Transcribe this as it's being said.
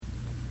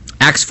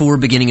Acts 4,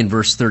 beginning in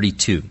verse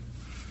 32.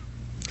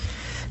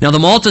 Now the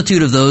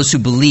multitude of those who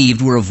believed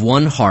were of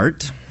one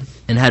heart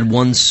and had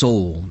one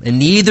soul. And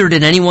neither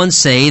did anyone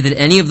say that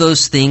any of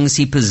those things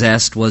he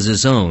possessed was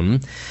his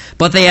own,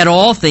 but they had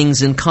all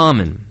things in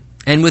common.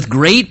 And with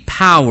great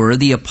power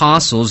the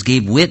apostles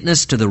gave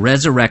witness to the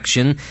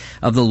resurrection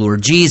of the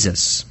Lord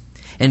Jesus.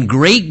 And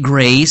great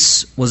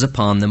grace was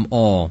upon them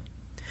all.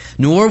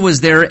 Nor was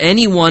there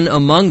anyone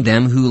among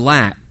them who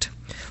lacked.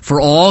 For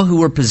all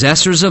who were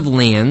possessors of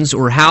lands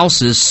or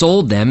houses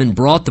sold them and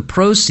brought the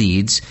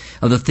proceeds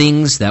of the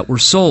things that were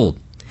sold,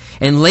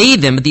 and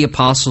laid them at the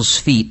apostles'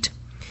 feet.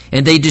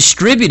 And they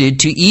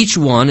distributed to each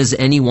one as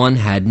anyone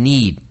had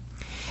need.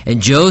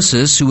 And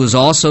Joseph, who was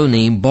also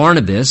named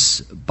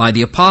Barnabas by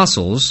the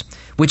apostles,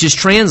 which is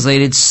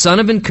translated Son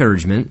of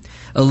Encouragement,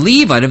 a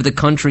Levite of the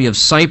country of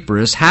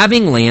Cyprus,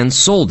 having land,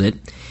 sold it,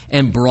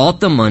 and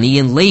brought the money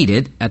and laid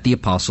it at the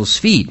apostles'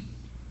 feet.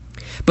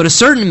 But a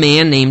certain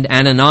man named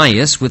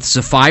Ananias, with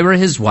Sapphira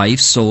his wife,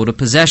 sold a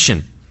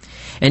possession,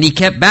 and he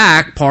kept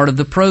back part of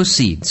the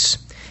proceeds,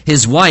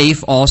 his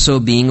wife also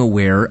being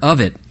aware of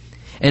it,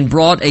 and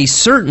brought a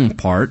certain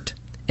part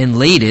and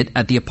laid it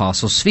at the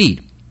apostles'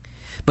 feet.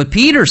 But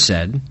Peter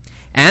said,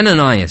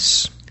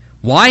 Ananias,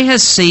 why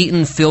has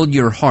Satan filled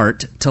your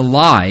heart to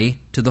lie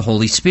to the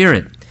Holy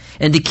Spirit,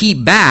 and to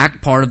keep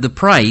back part of the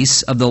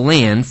price of the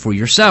land for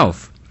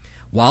yourself?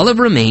 While it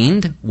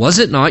remained, was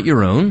it not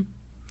your own?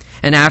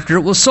 And after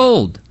it was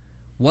sold,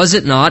 was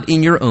it not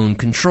in your own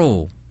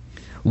control?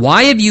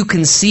 Why have you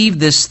conceived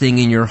this thing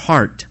in your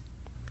heart?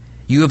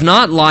 You have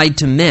not lied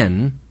to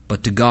men,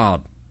 but to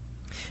God.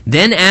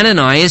 Then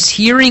Ananias,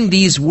 hearing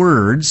these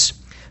words,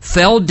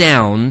 fell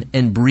down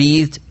and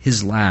breathed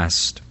his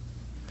last.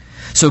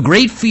 So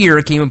great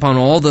fear came upon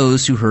all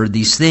those who heard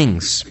these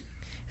things.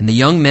 And the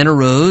young men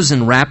arose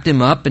and wrapped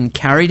him up and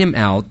carried him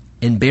out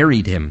and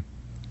buried him.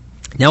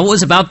 Now it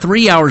was about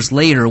 3 hours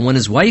later when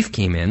his wife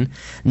came in,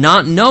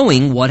 not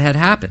knowing what had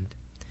happened.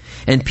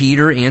 And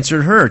Peter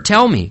answered her,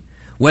 Tell me,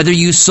 whether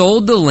you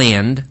sold the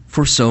land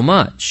for so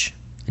much.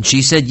 And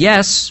she said,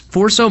 Yes,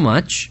 for so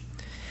much.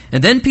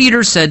 And then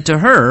Peter said to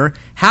her,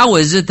 How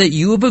is it that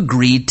you have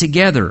agreed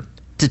together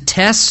to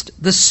test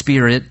the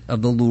Spirit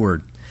of the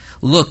Lord?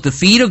 Look, the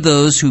feet of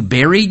those who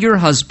buried your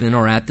husband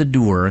are at the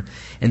door,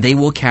 and they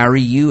will carry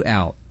you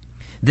out.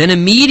 Then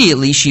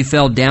immediately she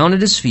fell down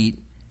at his feet,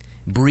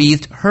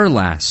 breathed her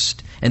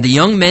last. And the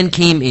young men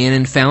came in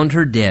and found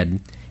her dead,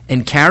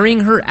 and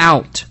carrying her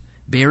out,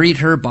 buried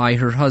her by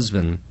her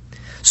husband.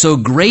 So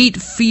great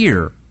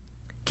fear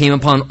came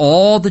upon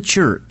all the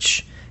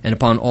church and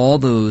upon all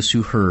those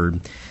who heard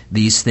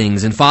these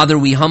things. And Father,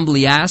 we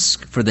humbly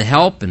ask for the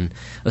help and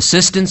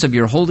assistance of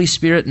your Holy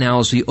Spirit now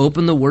as we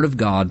open the Word of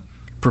God.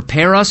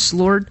 Prepare us,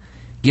 Lord.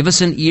 Give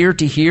us an ear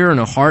to hear and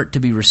a heart to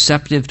be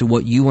receptive to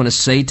what you want to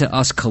say to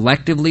us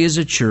collectively as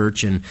a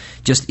church and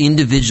just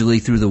individually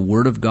through the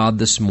Word of God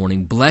this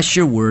morning. Bless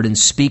your Word and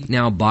speak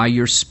now by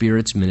your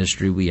Spirit's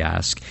ministry, we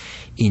ask.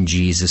 In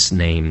Jesus'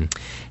 name,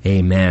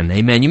 amen.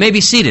 Amen. You may be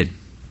seated.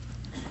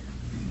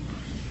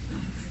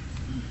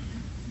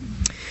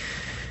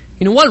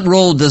 You know, what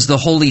role does the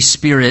Holy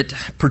Spirit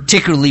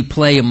particularly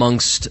play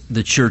amongst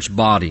the church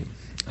body?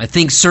 I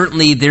think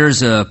certainly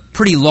there's a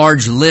pretty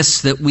large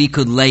list that we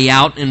could lay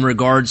out in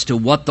regards to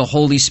what the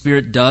Holy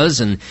Spirit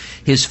does and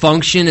his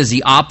function as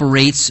he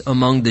operates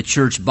among the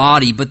church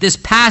body. But this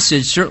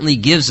passage certainly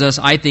gives us,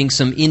 I think,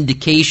 some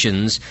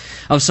indications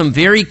of some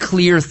very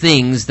clear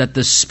things that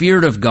the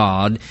Spirit of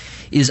God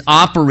is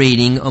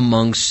operating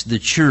amongst the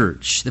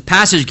church. The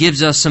passage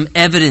gives us some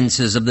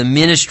evidences of the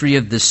ministry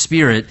of the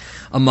Spirit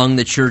among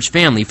the church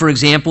family. For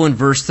example, in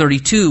verse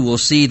 32, we'll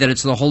see that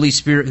it's the Holy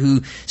Spirit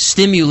who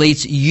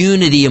stimulates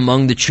unity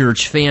among the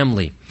church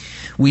family.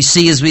 We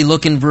see as we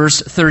look in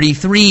verse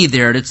 33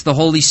 there, it's the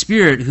Holy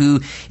Spirit who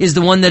is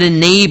the one that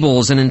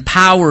enables and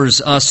empowers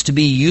us to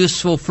be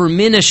useful for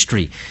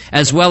ministry,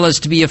 as well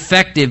as to be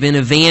effective in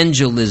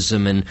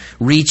evangelism and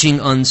reaching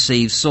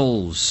unsaved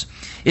souls.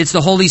 It's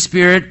the Holy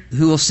Spirit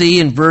who we'll see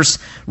in verse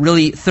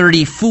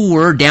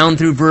 34 down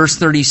through verse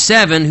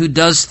 37 who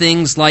does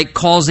things like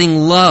causing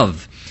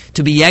love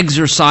to be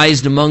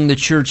exercised among the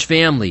church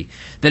family.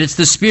 That it's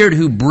the Spirit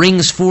who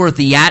brings forth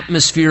the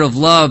atmosphere of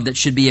love that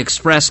should be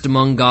expressed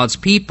among God's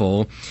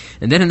people.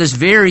 And then in this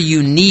very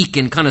unique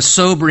and kind of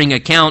sobering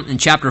account in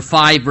chapter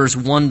 5, verse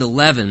 1 to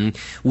 11,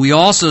 we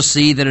also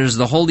see that it is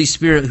the Holy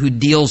Spirit who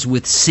deals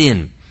with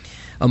sin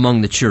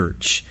among the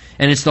church.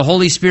 And it's the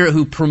Holy Spirit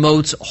who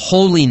promotes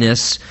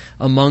holiness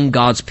among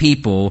God's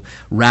people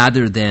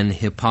rather than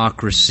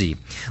hypocrisy.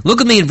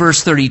 Look at me in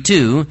verse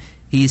 32.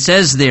 He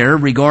says there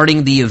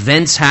regarding the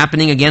events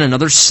happening, again,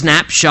 another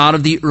snapshot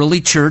of the early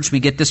church.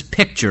 We get this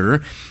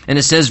picture. And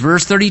it says,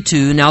 verse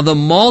 32, Now the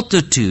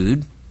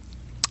multitude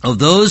of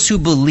those who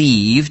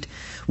believed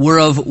were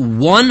of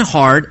one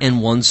heart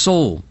and one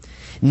soul.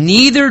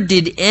 Neither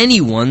did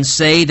anyone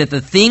say that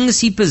the things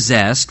he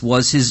possessed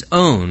was his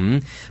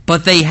own,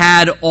 but they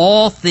had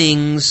all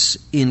things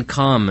in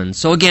common.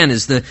 So again,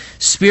 as the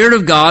Spirit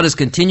of God is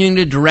continuing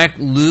to direct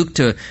Luke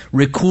to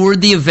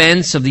record the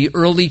events of the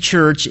early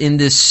church in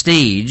this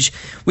stage,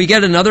 we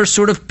get another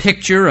sort of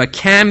picture, a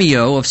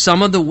cameo of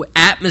some of the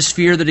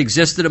atmosphere that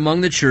existed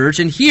among the church.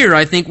 And here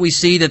I think we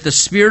see that the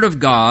Spirit of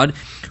God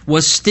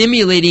was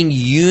stimulating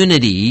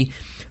unity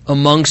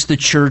amongst the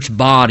church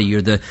body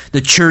or the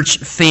church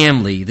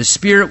family. The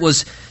Spirit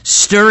was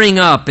stirring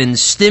up and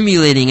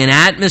stimulating an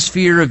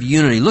atmosphere of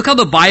unity. Look how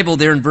the Bible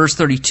there in verse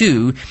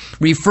 32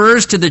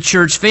 refers to the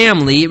church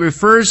family. It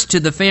refers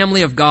to the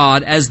family of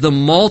God as the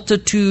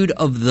multitude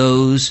of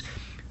those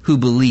who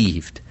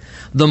believed.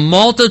 The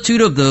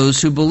multitude of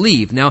those who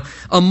believe. Now,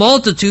 a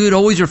multitude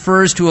always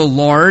refers to a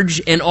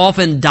large and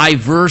often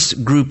diverse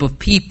group of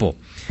people.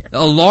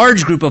 A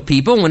large group of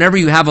people, whenever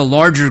you have a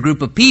larger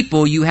group of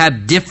people, you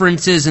have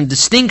differences and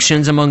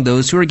distinctions among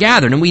those who are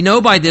gathered. And we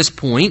know by this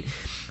point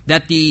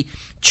that the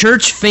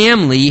church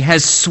family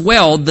has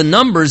swelled the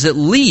numbers at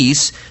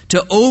least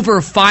to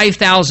over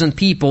 5,000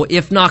 people,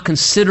 if not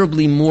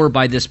considerably more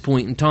by this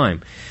point in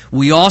time.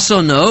 We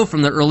also know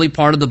from the early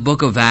part of the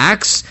book of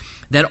Acts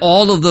that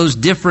all of those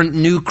different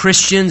new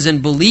Christians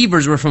and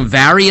believers were from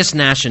various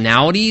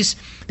nationalities.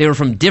 They were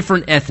from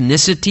different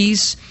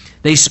ethnicities.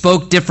 They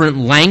spoke different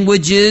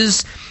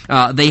languages.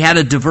 They had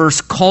a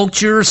diverse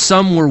culture.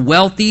 Some were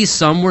wealthy,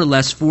 some were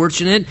less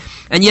fortunate.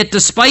 And yet,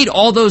 despite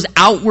all those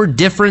outward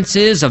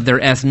differences of their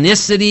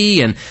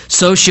ethnicity and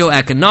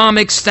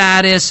socioeconomic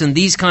status and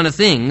these kind of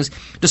things,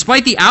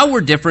 despite the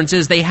outward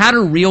differences, they had a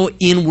real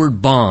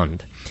inward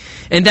bond.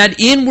 And that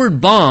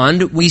inward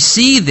bond we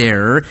see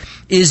there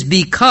is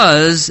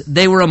because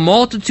they were a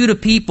multitude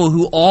of people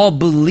who all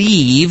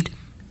believed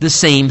the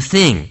same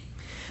thing.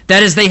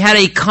 That is, they had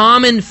a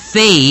common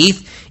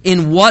faith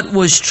in what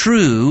was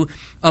true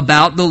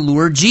about the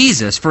Lord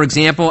Jesus. For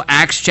example,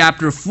 Acts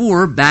chapter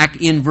 4, back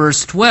in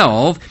verse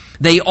 12,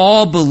 they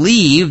all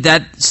believed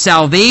that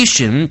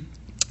salvation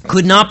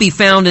could not be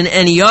found in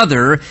any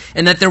other,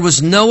 and that there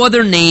was no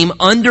other name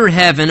under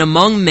heaven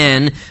among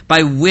men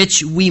by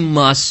which we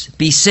must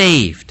be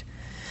saved.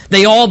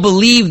 They all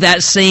believed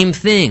that same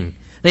thing.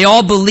 They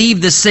all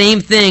believed the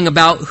same thing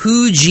about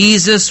who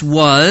Jesus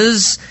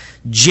was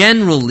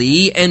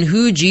generally and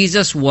who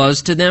Jesus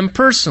was to them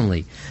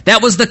personally.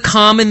 That was the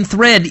common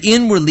thread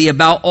inwardly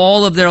about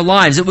all of their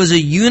lives. It was a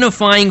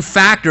unifying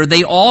factor.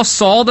 They all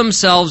saw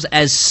themselves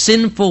as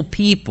sinful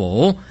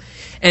people,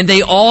 and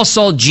they all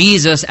saw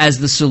Jesus as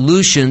the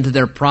solution to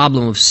their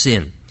problem of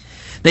sin.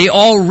 They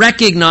all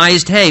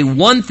recognized, hey,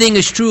 one thing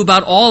is true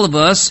about all of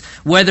us,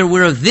 whether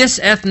we're of this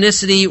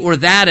ethnicity or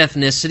that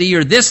ethnicity,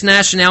 or this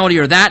nationality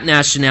or that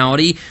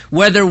nationality,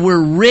 whether we're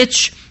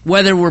rich,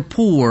 whether we're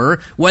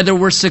poor, whether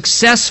we're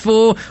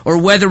successful, or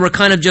whether we're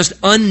kind of just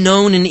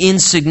unknown and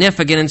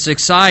insignificant in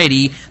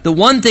society, the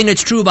one thing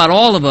that's true about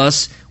all of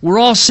us, we're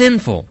all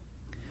sinful.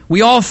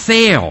 We all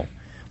fail.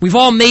 We've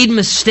all made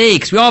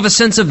mistakes. We all have a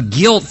sense of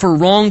guilt for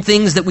wrong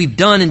things that we've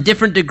done in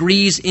different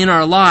degrees in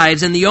our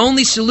lives, and the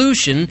only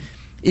solution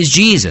is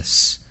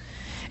Jesus.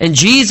 And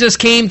Jesus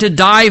came to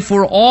die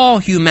for all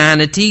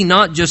humanity,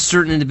 not just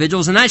certain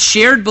individuals. And that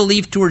shared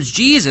belief towards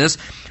Jesus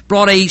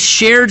brought a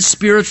shared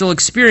spiritual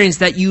experience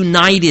that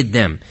united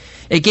them.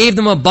 It gave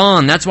them a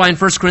bond. That's why in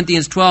 1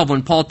 Corinthians 12,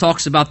 when Paul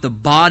talks about the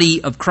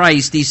body of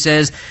Christ, he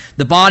says,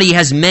 the body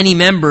has many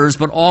members,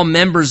 but all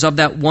members of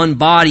that one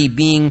body,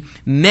 being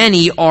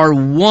many, are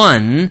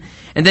one.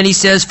 And then he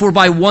says, for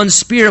by one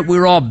Spirit we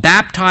were all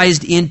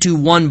baptized into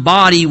one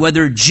body,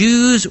 whether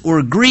Jews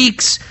or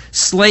Greeks,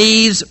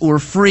 slaves or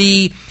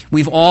free,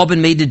 we've all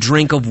been made to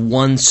drink of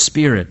one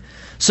Spirit.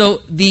 So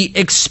the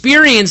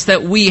experience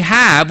that we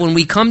have when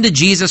we come to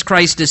Jesus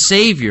Christ as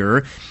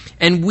Savior,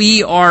 and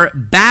we are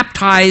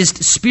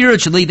baptized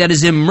spiritually, that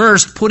is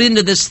immersed, put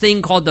into this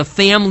thing called the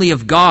family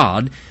of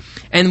God,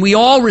 and we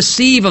all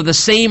receive of the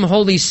same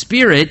Holy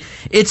Spirit,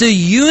 it's a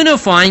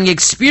unifying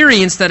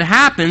experience that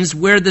happens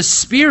where the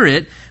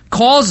Spirit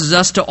causes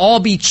us to all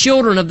be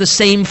children of the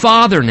same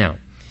Father now.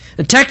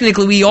 And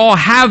technically, we all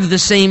have the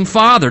same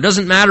Father. It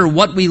doesn't matter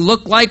what we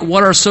look like,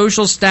 what our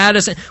social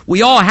status,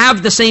 we all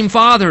have the same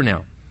Father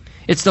now.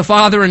 It's the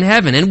Father in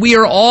heaven. And we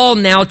are all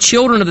now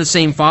children of the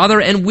same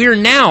Father, and we're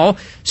now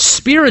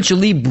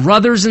spiritually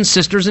brothers and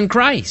sisters in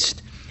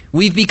Christ.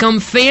 We've become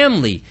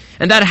family.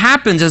 And that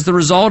happens as the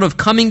result of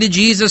coming to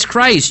Jesus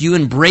Christ. You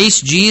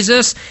embrace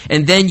Jesus,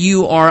 and then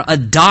you are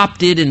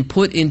adopted and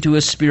put into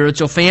a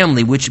spiritual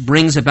family, which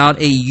brings about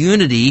a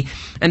unity.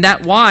 And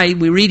that's why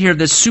we read here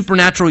the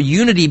supernatural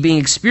unity being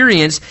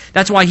experienced.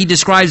 That's why he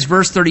describes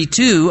verse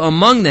 32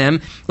 among them.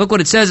 Look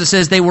what it says. It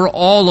says they were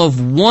all of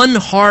one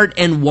heart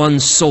and one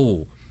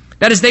soul.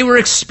 That is, they were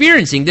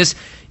experiencing this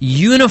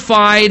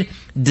unified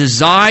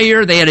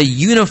desire. They had a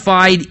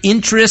unified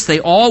interest. They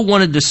all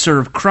wanted to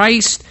serve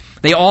Christ.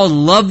 They all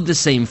loved the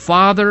same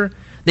Father.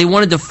 They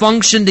wanted to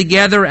function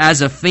together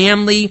as a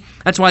family.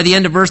 That's why the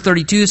end of verse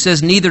 32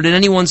 says, neither did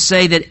anyone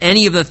say that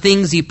any of the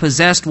things he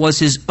possessed was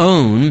his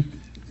own,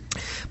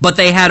 but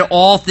they had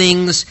all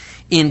things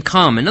in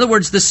common. In other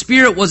words, the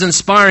Spirit was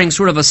inspiring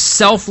sort of a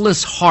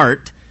selfless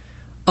heart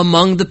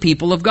among the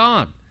people of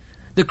God.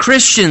 The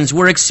Christians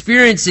were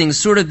experiencing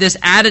sort of this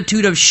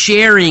attitude of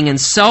sharing and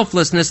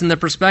selflessness in the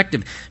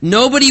perspective.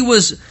 Nobody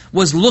was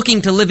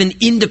looking to live an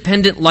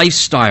independent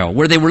lifestyle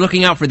where they were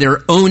looking out for their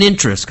own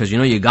interests, because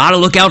you got to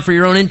look out for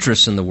your own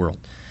interests in the world.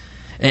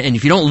 And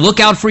if you don't look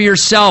out for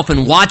yourself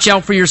and watch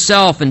out for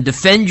yourself and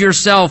defend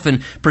yourself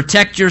and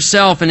protect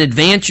yourself and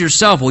advance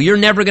yourself, well, you're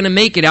never going to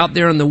make it out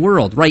there in the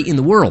world, right, in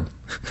the world.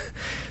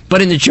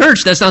 But in the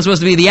church, that's not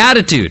supposed to be the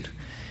attitude.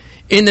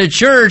 In the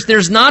church,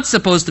 there's not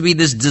supposed to be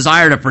this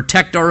desire to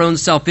protect our own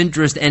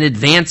self-interest and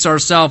advance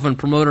ourselves and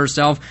promote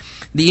ourselves.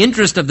 The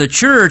interest of the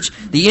church,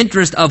 the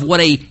interest of what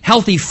a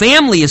healthy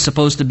family is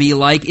supposed to be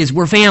like, is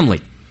we're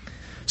family.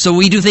 So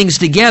we do things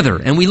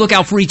together, and we look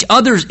out for each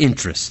other's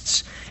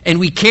interests. And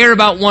we care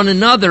about one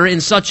another in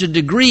such a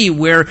degree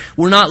where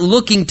we're not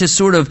looking to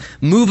sort of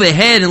move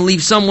ahead and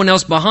leave someone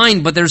else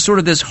behind, but there's sort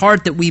of this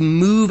heart that we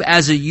move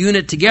as a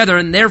unit together,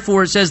 and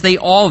therefore it says they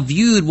all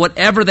viewed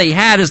whatever they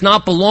had as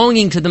not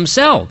belonging to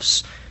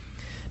themselves.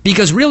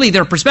 Because really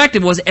their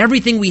perspective was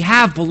everything we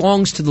have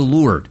belongs to the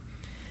Lord.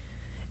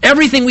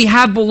 Everything we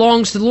have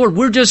belongs to the Lord.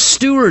 We're just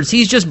stewards.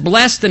 He's just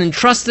blessed and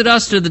entrusted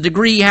us to the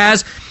degree He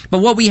has. But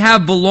what we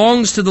have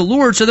belongs to the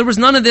Lord. So there was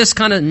none of this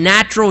kind of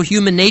natural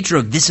human nature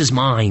of this is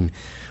mine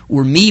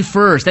or me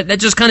first. That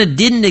just kind of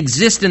didn't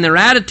exist in their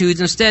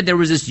attitudes. Instead, there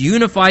was this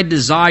unified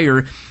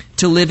desire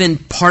to live in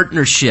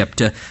partnership,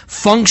 to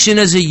function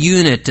as a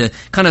unit, to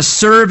kind of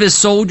serve as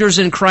soldiers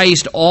in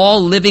Christ,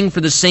 all living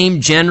for the same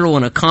general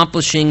and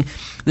accomplishing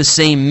the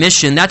same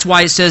mission. That's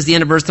why it says at the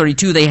end of verse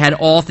 32, they had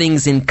all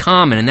things in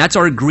common. And that's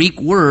our Greek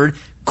word,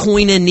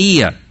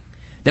 koinonia,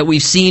 that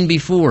we've seen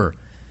before.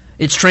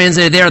 It's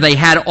translated there, they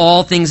had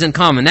all things in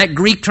common. That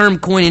Greek term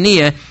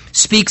koinonia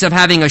speaks of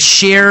having a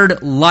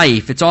shared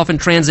life. It's often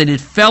translated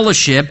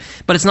fellowship,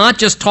 but it's not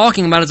just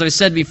talking about, as I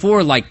said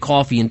before, like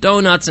coffee and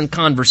donuts and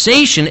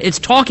conversation. It's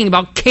talking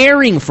about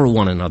caring for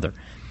one another.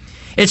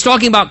 It's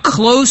talking about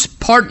close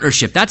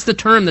partnership. That's the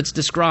term that's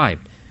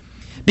described.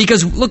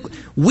 Because, look,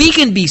 we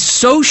can be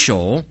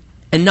social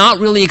and not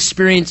really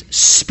experience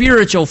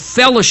spiritual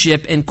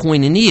fellowship and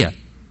koinonia.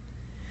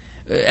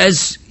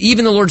 As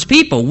even the Lord's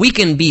people, we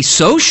can be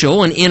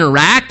social and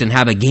interact and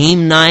have a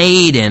game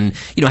night and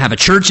have a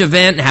church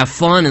event and have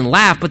fun and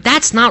laugh, but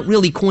that's not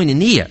really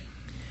koinonia.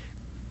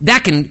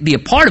 That can be a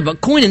part of it,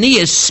 but koinonia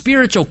is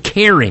spiritual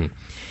caring.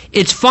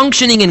 It's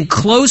functioning in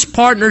close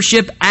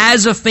partnership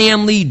as a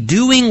family,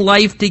 doing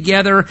life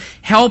together,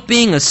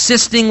 helping,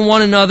 assisting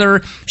one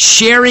another,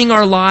 sharing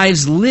our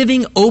lives,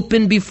 living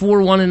open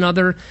before one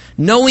another,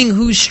 knowing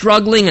who's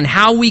struggling and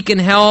how we can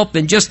help,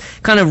 and just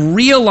kind of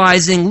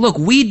realizing, look,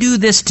 we do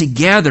this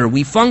together.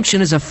 We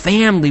function as a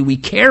family. We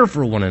care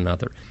for one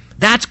another.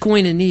 That's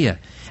koinonia.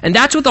 And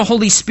that's what the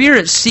Holy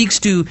Spirit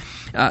seeks to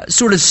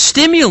sort of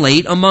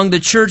stimulate among the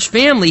church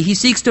family. He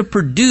seeks to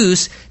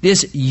produce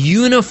this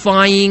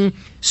unifying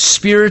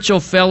spiritual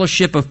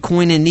fellowship of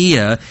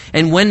koinonia.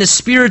 And when the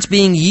Spirit's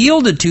being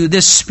yielded to,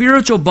 this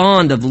spiritual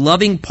bond of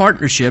loving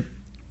partnership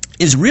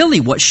is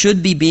really what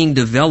should be being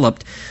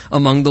developed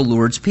among the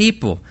Lord's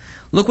people.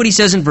 Look what he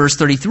says in verse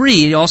 33.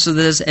 He also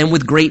says, and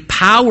with great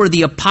power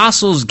the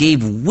apostles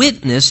gave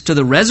witness to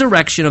the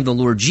resurrection of the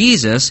Lord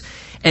Jesus,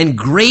 and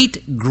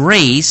great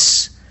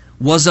grace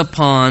was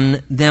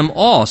upon them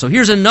all. So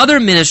here's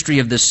another ministry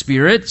of the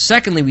Spirit.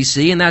 Secondly, we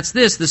see, and that's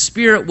this, the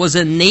Spirit was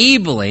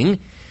enabling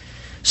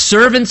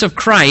servants of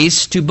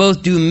Christ to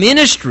both do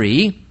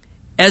ministry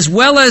as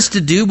well as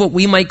to do what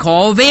we might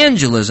call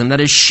evangelism,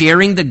 that is,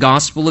 sharing the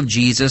gospel of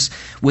Jesus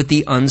with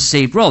the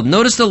unsaved world.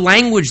 Notice the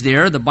language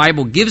there the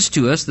Bible gives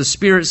to us. The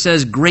Spirit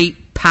says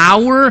great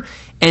power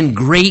and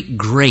great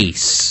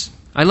grace.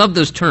 I love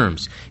those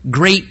terms.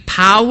 Great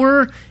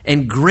power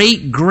and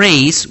great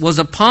grace was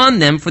upon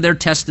them for their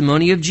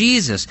testimony of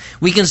Jesus.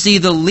 We can see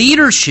the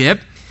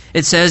leadership.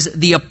 It says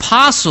the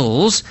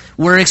apostles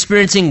were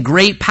experiencing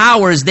great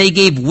power as they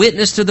gave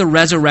witness to the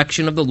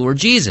resurrection of the Lord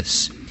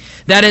Jesus.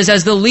 That is,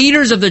 as the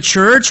leaders of the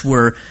church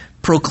were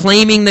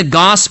proclaiming the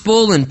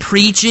gospel and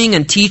preaching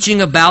and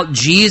teaching about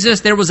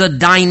Jesus, there was a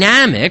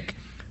dynamic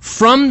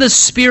from the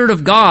Spirit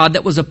of God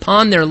that was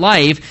upon their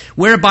life,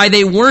 whereby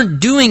they weren't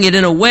doing it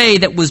in a way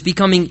that was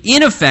becoming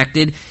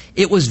ineffective.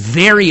 It was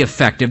very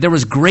effective. There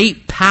was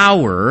great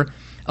power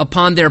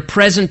upon their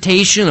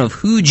presentation of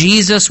who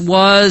Jesus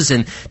was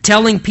and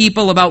telling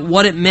people about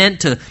what it meant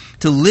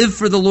to live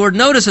for the Lord.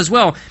 Notice as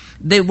well,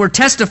 they were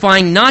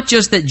testifying not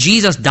just that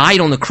Jesus died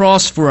on the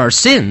cross for our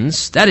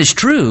sins, that is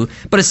true,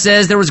 but it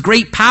says there was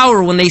great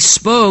power when they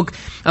spoke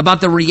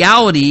about the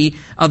reality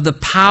of the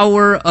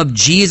power of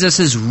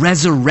Jesus'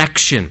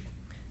 resurrection,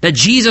 that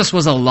Jesus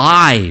was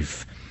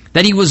alive,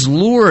 that He was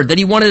Lord, that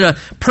He wanted a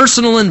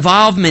personal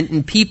involvement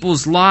in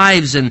people's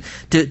lives and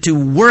to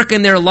work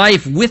in their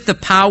life with the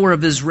power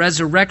of His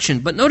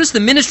resurrection. But notice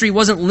the ministry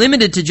wasn't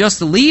limited to just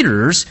the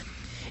leaders.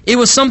 It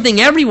was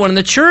something everyone in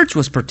the church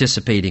was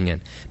participating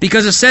in.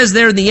 Because it says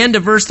there in the end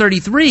of verse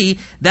 33,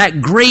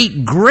 that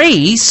great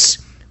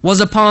grace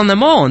was upon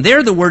them all. And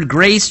there the word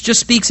grace just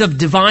speaks of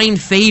divine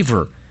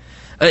favor.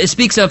 It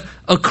speaks of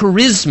a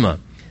charisma,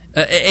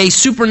 a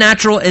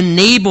supernatural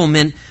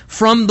enablement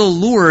from the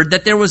Lord,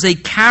 that there was a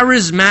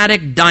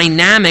charismatic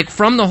dynamic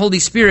from the Holy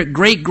Spirit.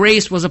 Great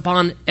grace was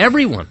upon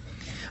everyone,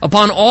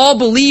 upon all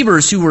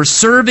believers who were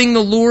serving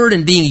the Lord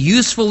and being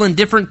useful in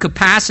different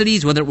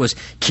capacities, whether it was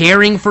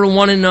caring for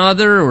one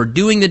another or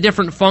doing the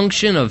different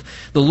function of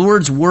the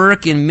Lord's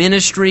work in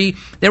ministry.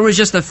 There was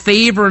just a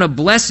favor and a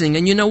blessing.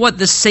 And you know what?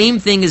 The same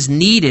thing is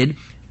needed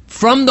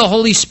from the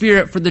Holy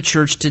Spirit for the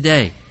church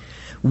today.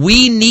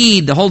 We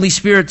need the Holy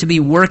Spirit to be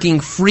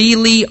working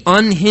freely,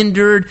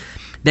 unhindered,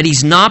 that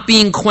He's not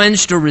being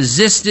quenched or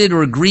resisted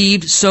or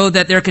grieved, so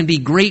that there can be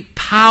great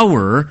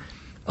power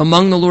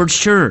among the Lord's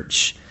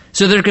church.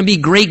 So there can be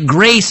great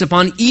grace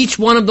upon each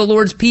one of the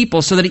Lord's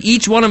people, so that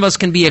each one of us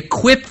can be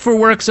equipped for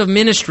works of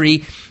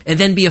ministry and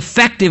then be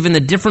effective in the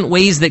different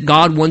ways that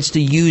God wants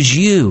to use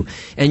you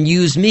and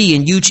use me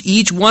and use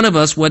each one of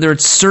us, whether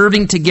it's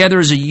serving together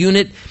as a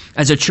unit,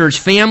 as a church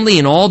family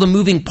in all the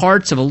moving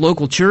parts of a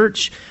local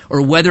church,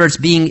 or whether it's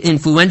being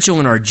influential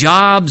in our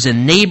jobs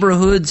and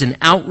neighborhoods and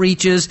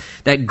outreaches,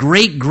 that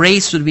great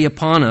grace would be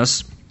upon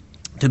us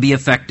to be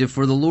effective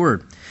for the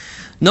Lord.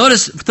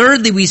 Notice,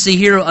 thirdly, we see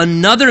here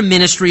another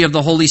ministry of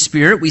the Holy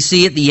Spirit. We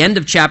see at the end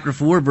of chapter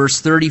 4, verse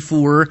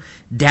 34,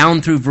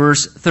 down through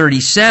verse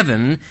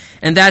 37.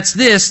 And that's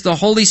this: the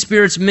Holy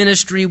Spirit's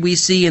ministry we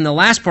see in the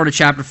last part of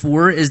chapter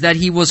 4 is that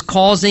He was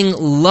causing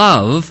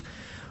love,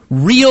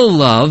 real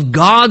love,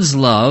 God's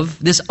love,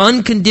 this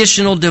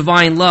unconditional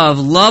divine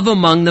love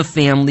among the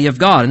family of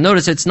God. And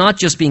notice it's not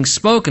just being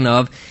spoken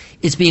of,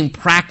 it's being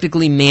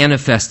practically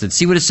manifested.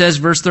 See what it says,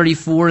 verse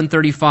 34 and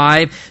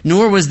 35?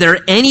 Nor was there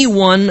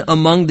anyone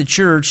among the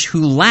church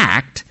who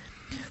lacked,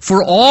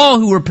 for all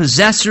who were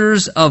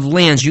possessors of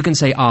lands. You can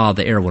say,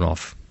 the air went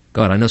off.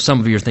 God, I know some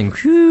of you are thinking,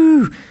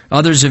 whew.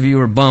 Others of you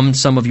are bummed.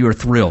 Some of you are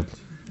thrilled.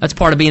 That's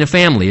part of being a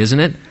family, isn't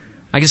it?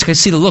 I guess I can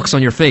see the looks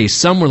on your face.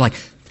 Some were like,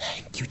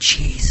 thank you,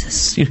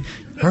 Jesus. You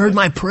heard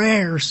my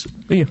prayers.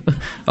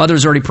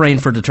 Others are already praying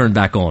for it to turn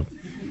back on.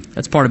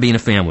 That's part of being a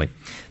family.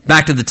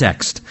 Back to the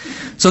text.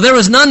 So there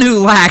was none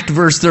who lacked,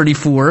 verse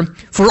 34,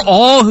 for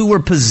all who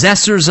were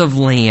possessors of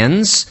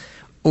lands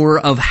or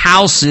of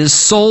houses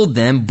sold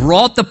them,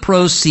 brought the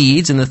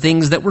proceeds and the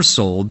things that were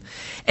sold,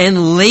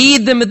 and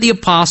laid them at the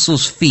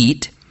apostles'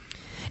 feet,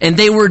 and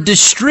they were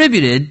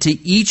distributed to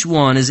each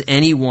one as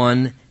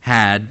anyone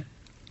had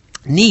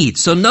need.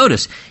 So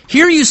notice,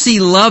 here you see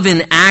love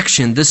in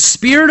action. The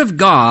Spirit of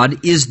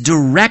God is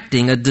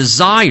directing a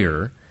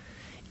desire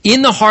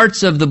in the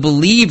hearts of the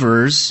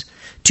believers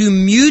to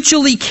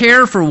mutually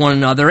care for one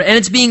another, and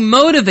it's being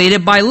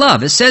motivated by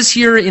love. It says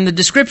here in the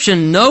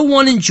description, no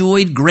one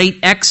enjoyed great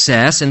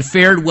excess and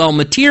fared well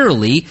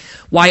materially,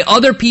 while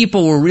other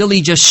people were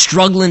really just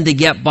struggling to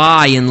get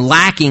by and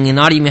lacking and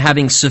not even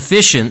having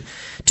sufficient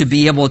to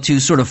be able to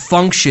sort of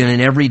function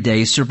in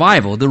everyday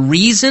survival. The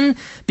reason?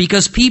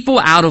 Because people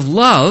out of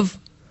love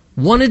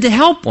wanted to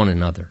help one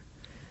another.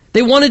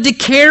 They wanted to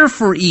care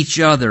for each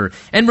other.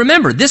 And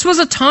remember, this was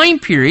a time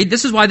period,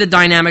 this is why the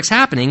dynamic's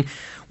happening,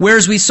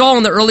 whereas we saw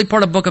in the early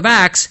part of the book of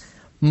Acts,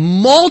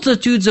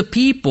 multitudes of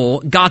people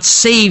got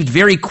saved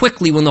very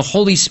quickly when the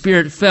Holy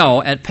Spirit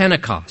fell at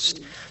Pentecost.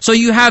 So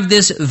you have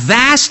this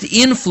vast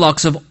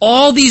influx of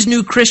all these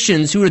new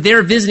Christians who are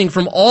there visiting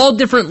from all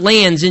different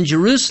lands in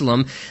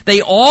Jerusalem.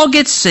 They all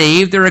get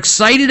saved. They're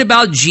excited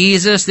about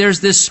Jesus.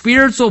 There's this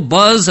spiritual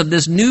buzz of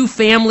this new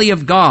family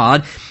of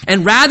God.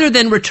 And rather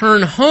than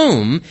return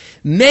home,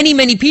 many,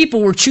 many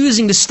people were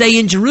choosing to stay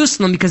in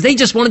Jerusalem because they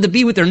just wanted to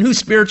be with their new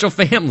spiritual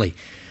family.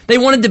 They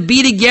wanted to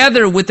be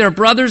together with their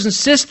brothers and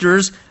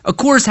sisters. Of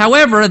course,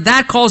 however,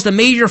 that caused a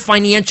major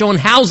financial and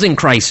housing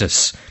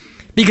crisis,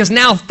 because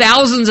now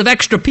thousands of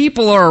extra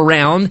people are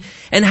around,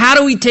 and how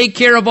do we take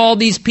care of all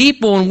these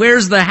people, and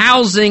where's the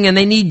housing, and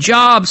they need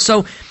jobs.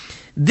 So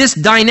this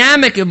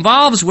dynamic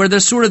involves where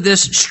there's sort of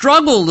this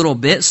struggle a little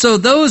bit. So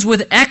those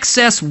with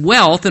excess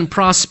wealth and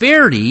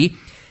prosperity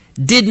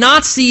did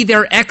not see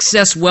their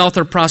excess wealth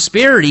or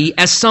prosperity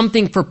as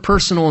something for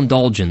personal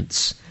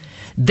indulgence.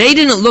 They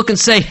didn't look and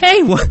say,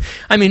 hey,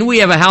 we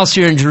have a house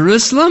here in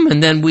Jerusalem,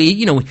 and then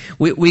we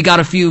got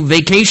a few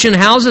vacation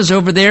houses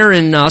over there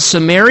in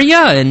Samaria,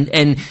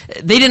 and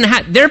they didn't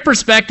have, their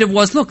perspective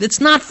was, look, it's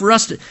not for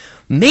us to,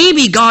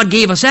 maybe God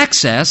gave us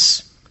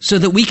excess so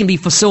that we can be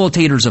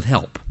facilitators of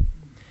help.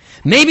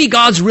 Maybe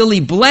God's really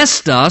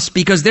blessed us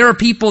because there are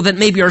people that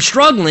maybe are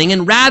struggling,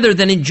 and rather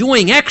than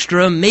enjoying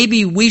extra,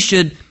 maybe we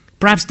should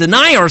perhaps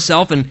deny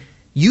ourselves and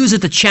use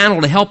it to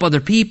channel to help other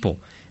people.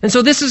 And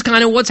so this is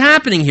kind of what's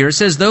happening here. It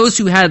says those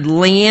who had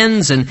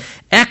lands and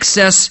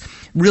excess,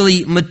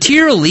 really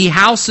materially,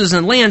 houses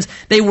and lands,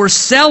 they were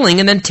selling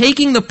and then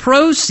taking the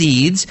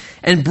proceeds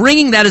and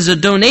bringing that as a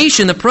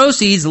donation, the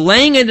proceeds,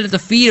 laying it at the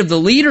feet of the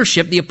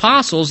leadership, the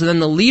apostles, and then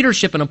the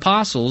leadership and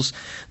apostles,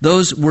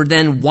 those were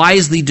then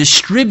wisely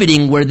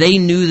distributing where they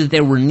knew that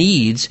there were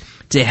needs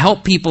to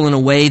help people in a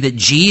way that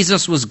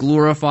Jesus was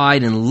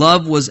glorified and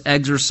love was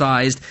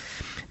exercised.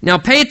 Now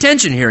pay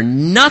attention here.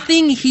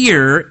 Nothing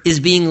here is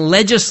being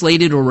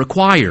legislated or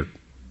required.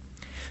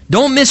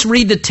 Don't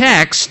misread the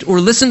text or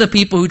listen to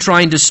people who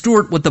try and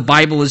distort what the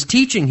Bible is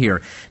teaching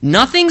here.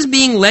 Nothing's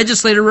being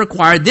legislated or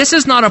required. This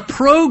is not a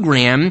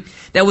program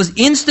that was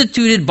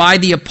instituted by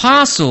the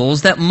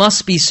apostles that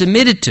must be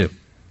submitted to.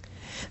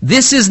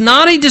 This is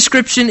not a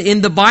description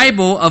in the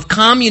Bible of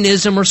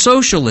communism or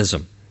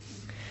socialism.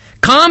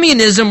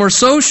 Communism or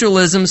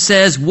socialism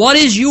says what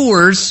is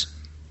yours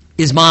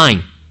is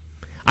mine.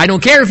 I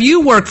don't care if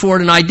you worked for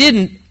it and I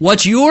didn't.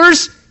 What's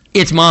yours?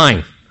 It's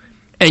mine.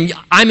 And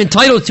I'm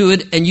entitled to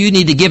it and you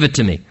need to give it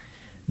to me.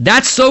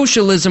 That's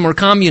socialism or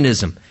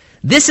communism.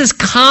 This is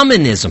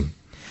communism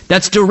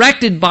that's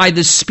directed by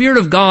the Spirit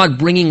of God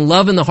bringing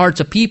love in the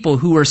hearts of people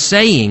who are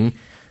saying,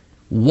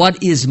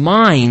 what is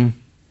mine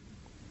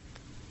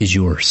is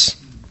yours.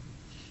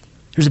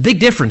 There's a big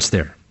difference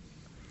there.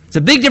 There's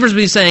a big difference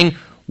between saying,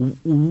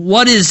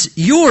 what is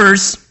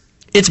yours,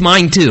 it's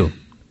mine too.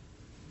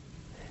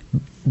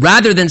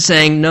 Rather than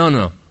saying,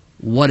 no,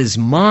 what is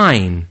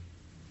mine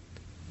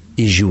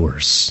is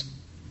yours.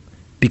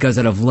 Because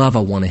out of love, I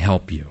want to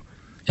help you.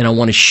 And I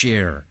want to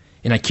share.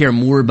 And I care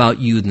more about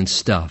you than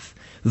stuff.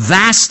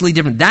 Vastly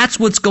different. That's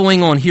what's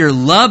going on here.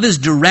 Love is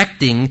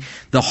directing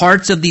the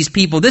hearts of these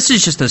people. This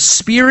is just a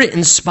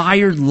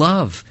Spirit-inspired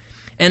love.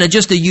 And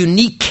just a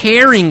unique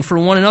caring for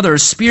one another. A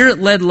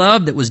Spirit-led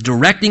love that was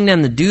directing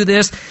them to do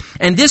this.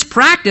 And this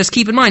practice,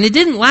 keep in mind, it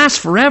didn't last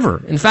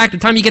forever. In fact, by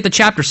the time you get to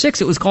chapter 6,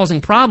 it was causing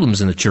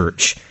problems in the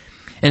church.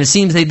 And it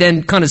seems they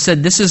then kind of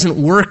said, this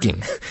isn't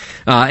working.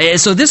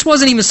 So this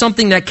wasn't even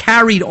something that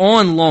carried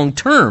on long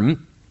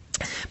term.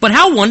 But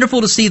how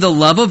wonderful to see the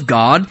love of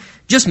God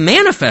just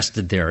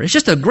manifested there. It's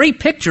just a great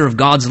picture of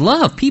God's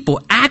love.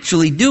 People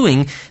actually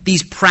doing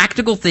these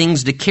practical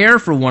things to care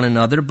for one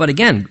another. But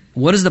again,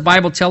 what does the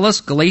Bible tell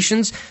us?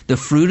 Galatians, the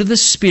fruit of the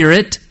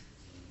Spirit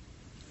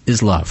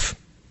is love.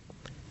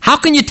 How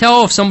can you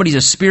tell if somebody's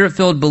a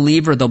Spirit-filled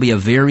believer? They'll be a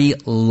very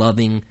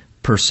loving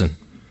person.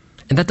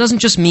 And that doesn't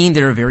just mean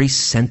they're a very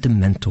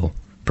sentimental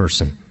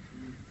person.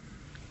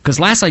 Because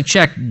last I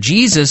checked,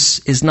 Jesus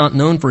is not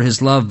known for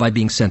his love by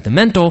being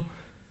sentimental,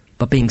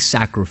 but being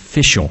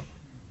sacrificial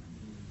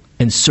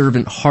and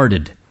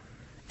servant-hearted,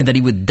 and that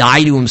he would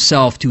die to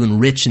himself to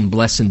enrich and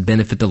bless and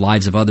benefit the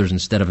lives of others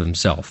instead of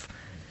himself.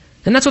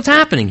 And that's what's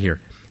happening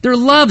here. Their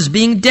love's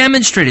being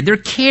demonstrated. They're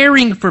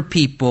caring for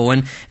people,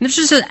 and it's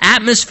just an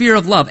atmosphere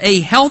of love.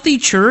 A healthy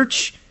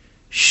church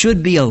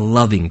should be a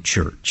loving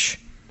church.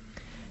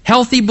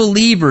 Healthy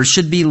believers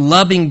should be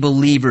loving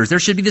believers. There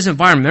should be this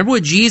environment. Remember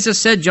what Jesus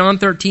said, John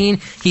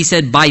 13? He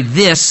said, by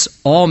this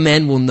all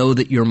men will know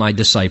that you're my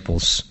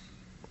disciples.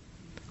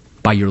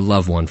 By your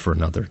love one for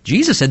another.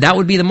 Jesus said that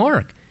would be the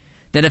mark.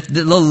 That if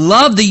the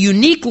love, the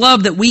unique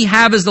love that we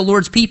have as the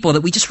Lord's people,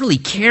 that we just really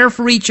care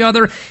for each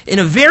other in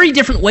a very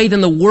different way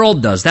than the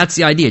world does. That's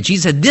the idea.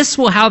 Jesus said, this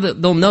will how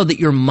they'll know that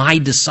you're my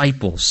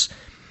disciples.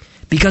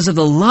 Because of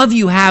the love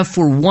you have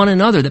for one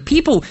another. The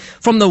people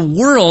from the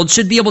world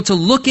should be able to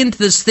look into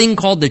this thing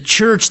called the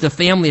church, the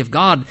family of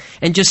God,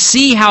 and just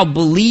see how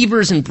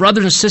believers and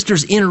brothers and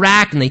sisters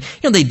interact, and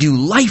they do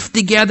life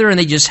together, and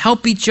they just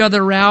help each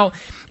other out,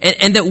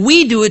 and that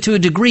we do it to a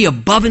degree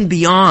above and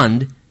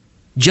beyond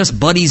just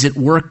buddies at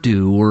work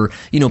do, or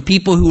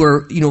people who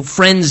are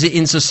friends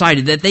in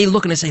society, that they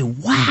look and they say,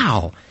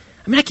 wow,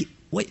 I mean,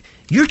 wait,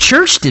 your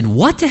church did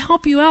what to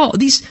help you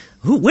out?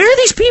 Where are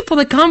these people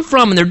that come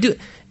from? And they're doing.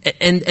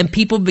 And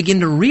people begin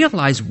to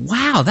realize,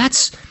 wow,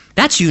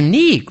 that's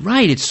unique,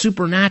 right? It's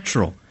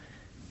supernatural.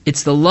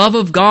 It's the love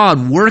of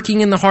God working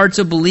in the hearts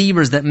of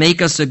believers that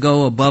make us to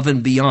go above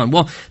and beyond.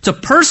 Well, to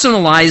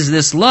personalize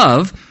this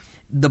love,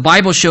 the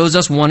Bible shows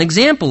us one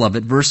example of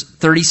it, verse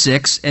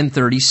 36 and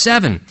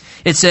 37.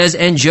 It says,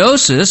 and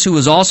Joseph, who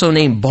was also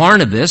named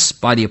Barnabas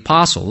by the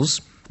apostles,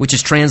 which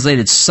is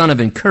translated son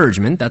of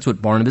encouragement, that's what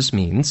Barnabas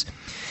means.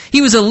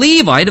 He was a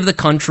Levite of the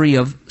country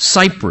of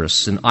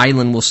Cyprus, an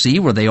island we'll see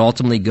where they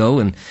ultimately go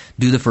and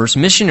do the first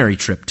missionary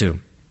trip to.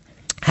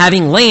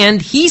 Having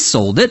land, he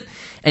sold it,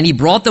 and he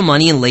brought the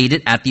money and laid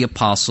it at the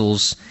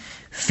apostles'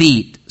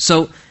 feet.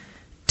 So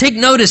take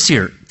notice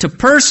here. To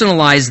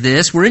personalize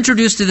this, we're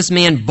introduced to this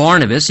man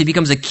Barnabas. He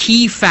becomes a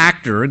key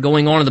factor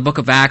going on in the book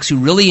of Acts who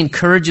really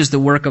encourages the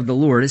work of the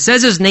Lord. It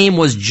says his name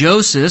was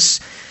Joseph,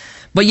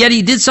 but yet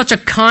he did such a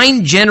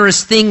kind,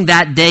 generous thing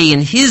that day in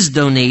his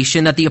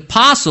donation that the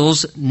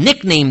apostles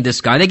nicknamed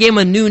this guy. They gave him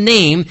a new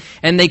name,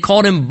 and they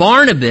called him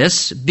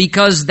Barnabas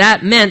because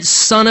that meant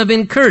son of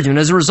encouragement.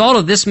 As a result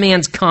of this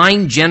man's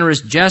kind,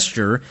 generous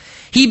gesture,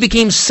 he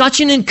became such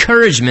an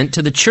encouragement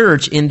to the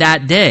church in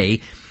that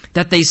day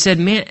that they said,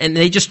 man, and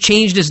they just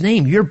changed his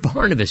name. You're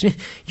Barnabas.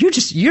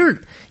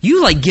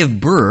 You like give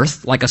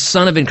birth like a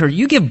son of encouragement.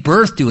 You give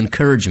birth to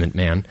encouragement,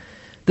 man.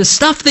 The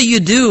stuff that you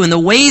do and the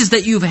ways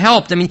that you've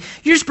helped, I mean,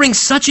 you just bring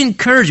such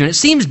encouragement. It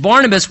seems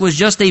Barnabas was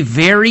just a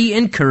very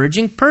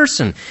encouraging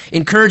person,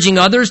 encouraging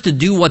others to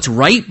do what's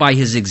right by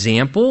his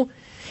example,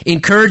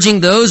 encouraging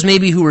those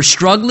maybe who were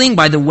struggling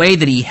by the way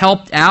that he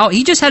helped out.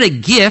 He just had a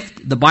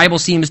gift, the Bible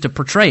seems to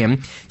portray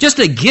him, just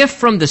a gift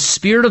from the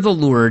Spirit of the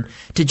Lord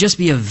to just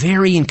be a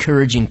very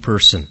encouraging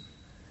person.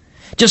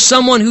 Just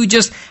someone who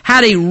just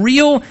had a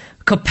real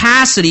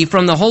capacity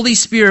from the Holy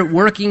Spirit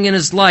working in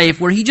his life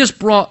where he just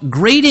brought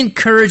great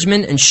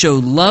encouragement and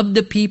showed love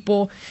to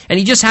people. And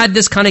he just had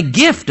this kind of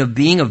gift of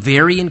being a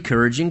very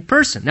encouraging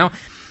person. Now,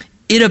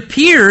 it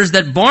appears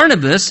that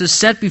Barnabas is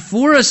set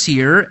before us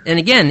here, and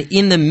again,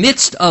 in the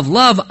midst of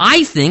love,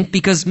 I think,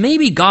 because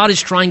maybe God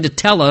is trying to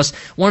tell us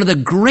one of the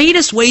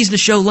greatest ways to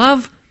show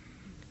love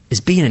is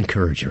be an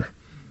encourager.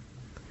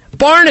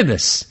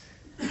 Barnabas,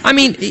 I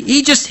mean,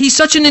 he's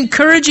such an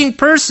encouraging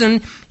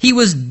person. He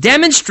was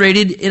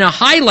demonstrated in a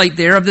highlight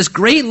there of this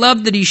great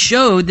love that he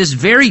showed, this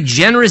very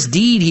generous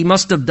deed he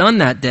must have done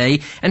that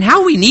day, and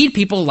how we need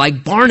people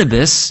like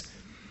Barnabas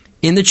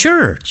in the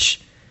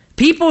church.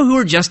 People who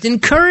are just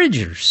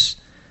encouragers.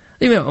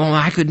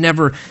 I could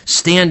never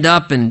stand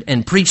up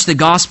and preach the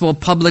gospel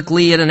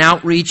publicly at an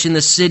outreach in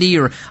the city,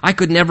 or I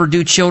could never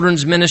do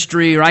children's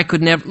ministry, or I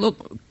could never...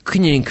 Look,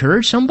 can you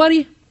encourage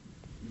somebody?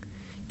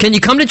 Can you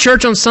come to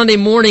church on Sunday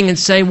morning and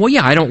say, well,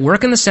 yeah, I don't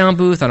work in the sound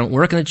booth, I don't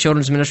work in the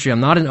children's ministry, I'm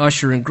not an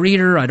usher and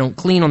greeter, I don't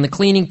clean on the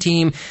cleaning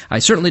team, I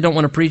certainly don't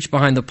want to preach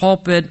behind the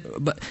pulpit,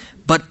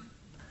 but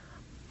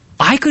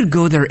I could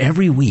go there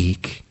every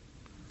week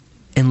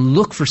and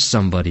look for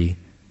somebody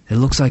it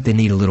looks like they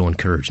need a little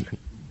encouragement.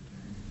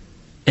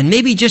 And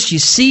maybe just you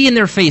see in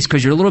their face,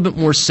 because you're a little bit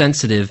more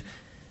sensitive,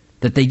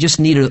 that they just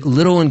need a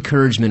little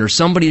encouragement or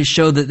somebody to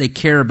show that they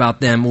care about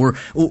them, or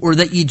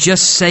that you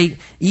just say,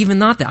 even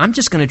not that, I'm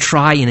just going to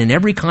try and in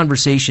every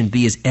conversation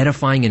be as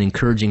edifying and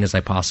encouraging as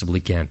I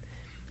possibly can.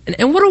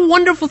 And what a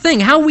wonderful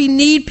thing, how we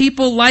need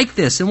people like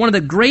this. And one of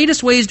the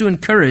greatest ways to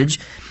encourage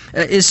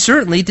is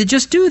certainly to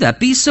just do that.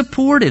 Be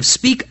supportive,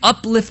 speak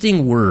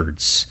uplifting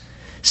words.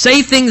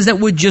 Say things that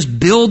would just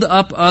build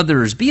up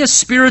others. Be a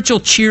spiritual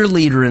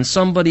cheerleader in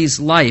somebody's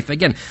life.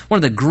 Again, one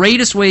of the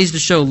greatest ways to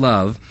show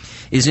love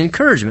is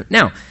encouragement.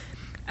 Now,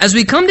 as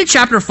we come to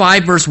chapter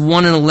 5, verse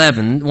 1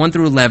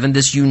 through 11,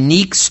 this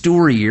unique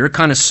story here,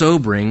 kind of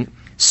sobering,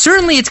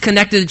 certainly it's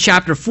connected to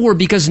chapter 4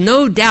 because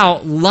no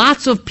doubt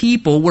lots of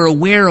people were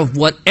aware of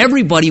what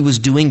everybody was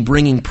doing,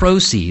 bringing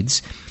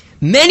proceeds.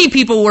 Many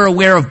people were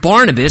aware of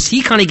Barnabas.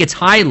 He kind of gets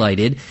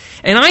highlighted.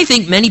 And I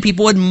think many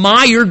people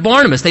admired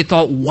Barnabas. They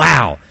thought,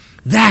 wow,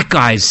 that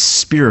guy's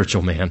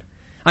spiritual, man.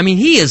 I mean,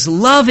 he is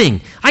loving.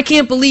 I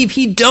can't believe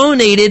he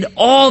donated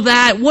all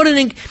that.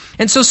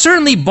 And so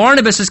certainly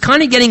Barnabas is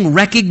kind of getting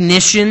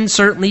recognition,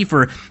 certainly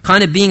for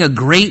kind of being a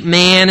great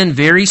man and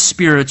very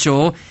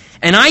spiritual.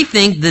 And I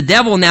think the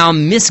devil now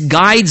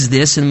misguides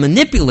this and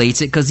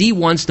manipulates it because he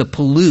wants to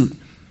pollute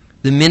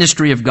the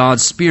ministry of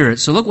God's Spirit.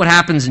 So look what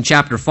happens in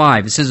chapter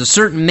 5. It says, a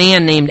certain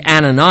man named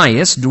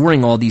Ananias,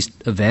 during all these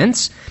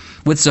events,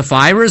 with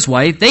Sapphira his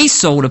wife, they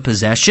sold a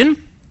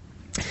possession,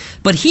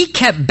 but he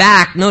kept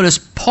back, notice,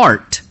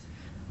 part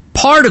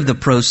of the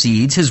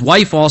proceeds, his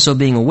wife also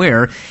being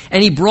aware,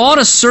 and he brought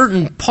a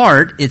certain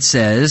part, it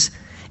says,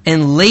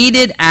 and laid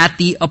it at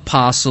the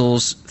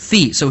apostles'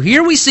 feet. So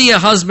here we see a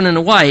husband and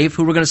a wife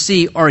who we're going to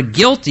see are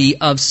guilty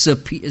of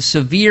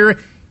severe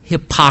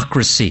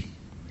hypocrisy.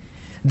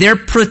 They're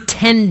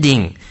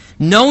pretending,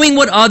 knowing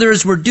what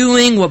others were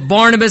doing, what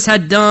Barnabas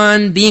had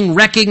done, being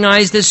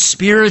recognized as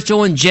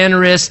spiritual and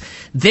generous.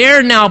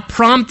 They're now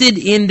prompted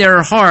in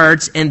their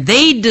hearts, and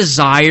they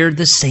desire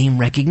the same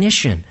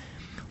recognition.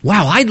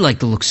 Wow, I'd like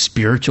to look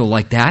spiritual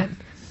like that.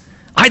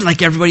 I'd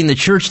like everybody in the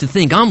church to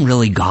think I'm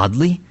really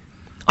godly.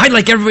 I'd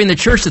like everybody in the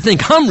church to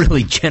think I'm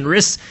really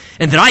generous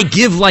and that I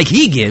give like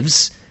he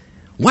gives.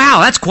 Wow,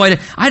 that's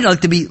I'd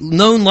like to be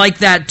known like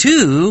that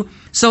too.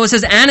 So it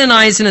says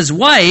Ananias and his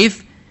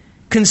wife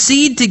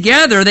concede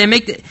together,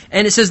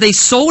 and it says they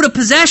sold a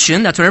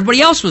possession, that's what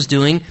everybody else was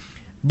doing,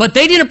 but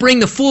they didn't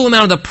bring the full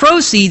amount of the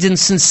proceeds in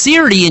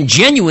sincerity and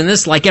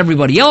genuineness like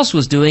everybody else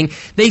was doing.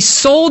 They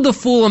sold the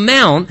full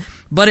amount,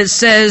 but it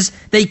says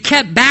they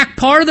kept back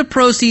part of the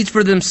proceeds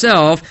for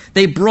themselves.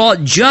 They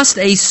brought just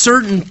a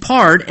certain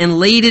part and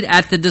laid it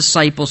at the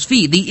disciples'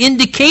 feet. The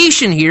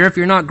indication here, if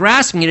you're not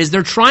grasping it, is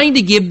they're trying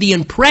to give the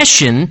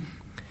impression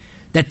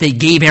that they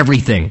gave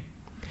everything.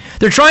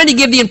 They're trying to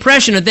give the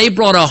impression that they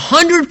brought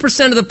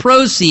 100% of the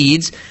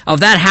proceeds of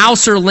that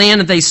house or land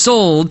that they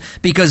sold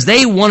because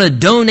they want to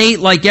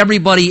donate like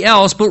everybody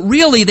else, but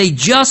really they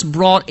just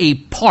brought a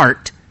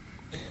part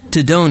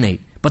to donate.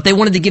 But they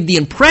wanted to give the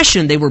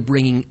impression they were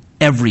bringing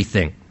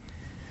everything.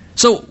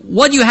 So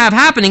what you have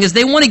happening is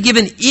they want to give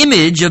an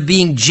image of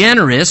being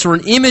generous or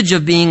an image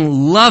of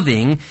being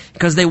loving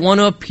because they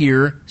want to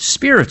appear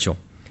spiritual.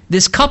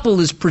 This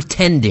couple is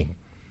pretending.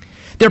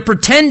 They're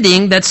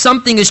pretending that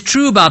something is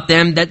true about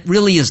them that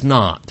really is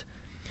not.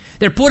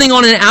 They're putting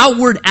on an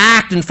outward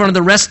act in front of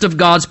the rest of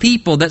God's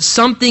people that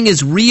something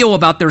is real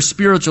about their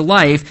spiritual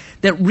life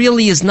that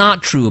really is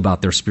not true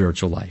about their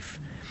spiritual life.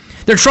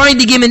 They're trying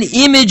to give an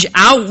image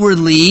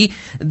outwardly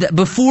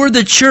before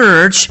the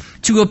church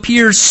to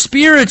appear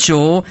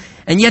spiritual,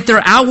 and yet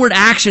their outward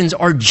actions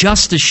are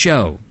just a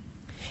show.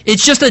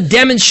 It's just a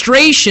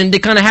demonstration to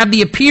kind of have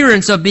the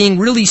appearance of being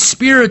really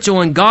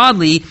spiritual and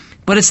godly,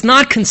 but it's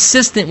not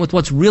consistent with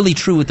what's really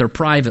true with their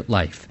private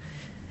life.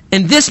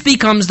 And this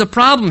becomes the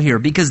problem here,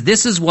 because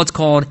this is what's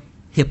called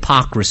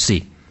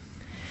hypocrisy.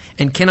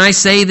 And can I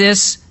say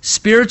this?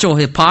 Spiritual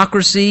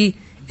hypocrisy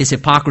is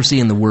hypocrisy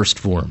in the worst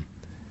form.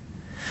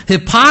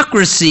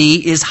 Hypocrisy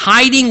is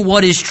hiding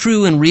what is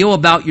true and real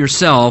about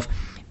yourself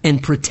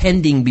and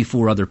pretending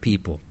before other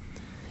people.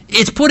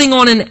 It's putting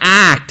on an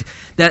act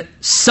that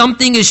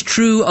something is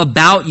true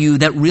about you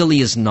that really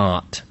is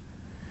not.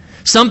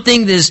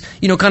 Something that is,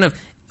 kind of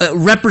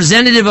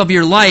representative of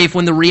your life,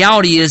 when the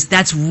reality is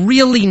that's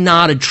really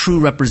not a true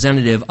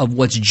representative of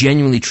what's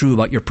genuinely true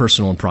about your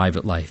personal and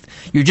private life.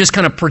 You're just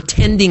kind of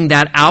pretending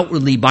that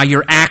outwardly by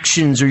your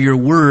actions or your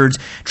words,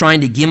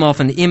 trying to give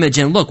off an image.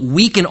 And look,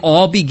 we can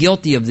all be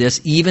guilty of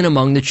this, even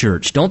among the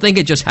church. Don't think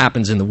it just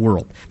happens in the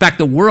world. In fact,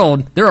 the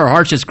world, they're our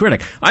harshest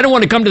critic. I don't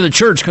want to come to the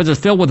church because it's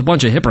filled with a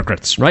bunch of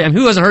hypocrites, right? And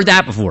who hasn't heard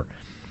that before?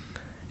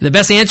 The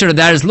best answer to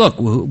that is, look,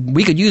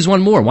 we could use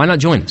one more. Why not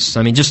join us?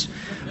 I mean, just,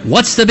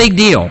 what's the big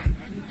deal?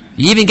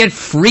 You even get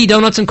free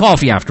donuts and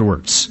coffee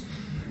afterwards.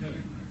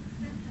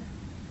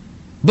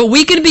 But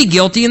we can be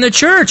guilty in the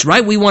church,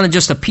 right? We want to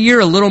just appear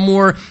a little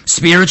more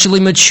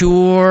spiritually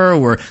mature,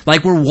 or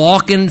like we're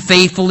walking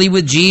faithfully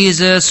with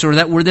Jesus, or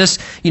that we're this,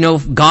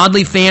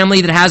 godly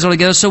family that has it all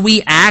together. So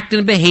we act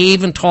and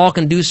behave and talk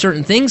and do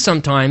certain things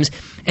sometimes,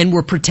 and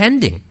we're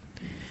pretending.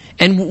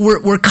 And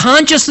we're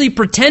consciously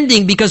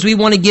pretending because we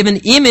want to give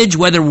an image,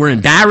 whether we're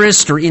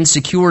embarrassed or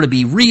insecure to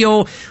be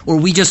real, or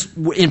we just,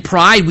 in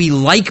pride, we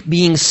like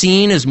being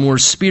seen as more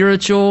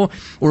spiritual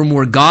or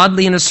more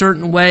godly in a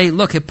certain way.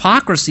 Look,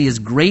 hypocrisy is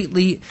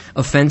greatly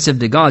offensive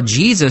to God.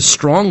 Jesus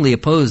strongly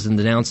opposed and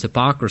denounced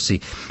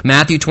hypocrisy.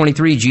 Matthew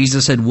 23,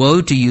 Jesus said,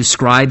 "Woe to you,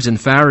 scribes and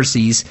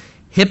Pharisees,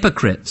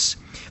 hypocrites!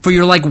 For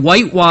you're like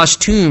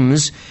whitewashed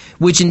tombs,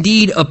 which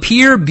indeed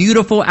appear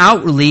beautiful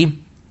outwardly,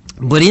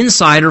 but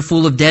inside are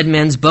full of dead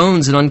men's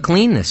bones and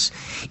uncleanness.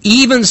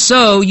 Even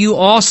so, you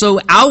also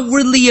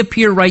outwardly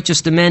appear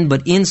righteous to men,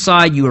 but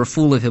inside you are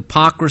full of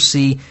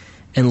hypocrisy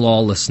and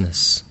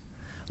lawlessness."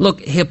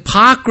 Look,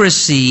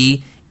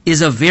 hypocrisy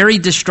is a very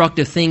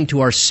destructive thing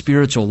to our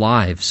spiritual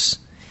lives.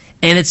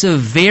 And it's a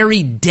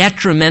very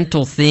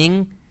detrimental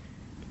thing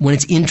when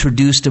it's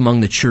introduced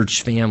among the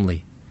church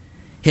family.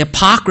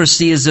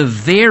 Hypocrisy is a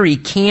very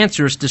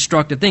cancerous,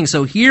 destructive thing.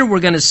 So here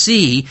we're going to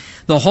see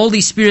the Holy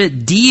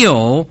Spirit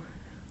deal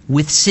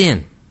with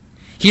sin.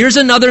 Here's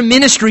another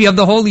ministry of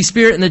the Holy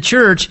Spirit in the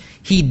church.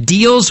 He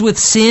deals with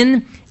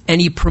sin and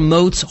he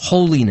promotes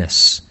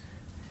holiness.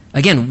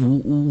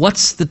 Again,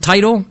 what's the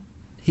title?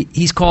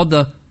 He's called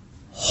the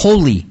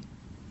Holy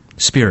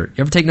Spirit.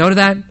 You ever take note of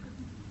that?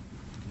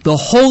 The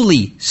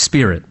Holy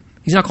Spirit.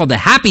 He's not called the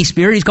Happy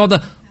Spirit. He's called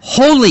the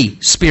Holy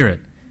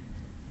Spirit.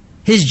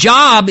 His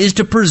job is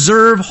to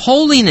preserve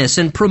holiness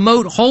and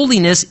promote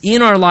holiness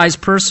in our lives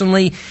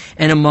personally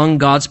and among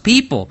God's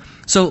people.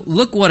 So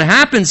look what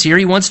happens here.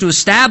 He wants to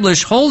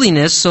establish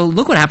holiness. So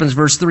look what happens,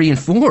 verse 3 and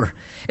 4.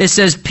 It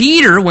says,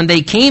 Peter, when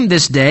they came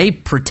this day,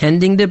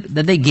 pretending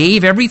that they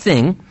gave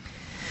everything,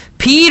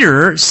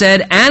 Peter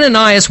said,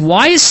 "Ananias,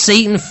 why has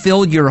Satan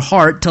filled your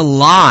heart to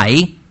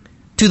lie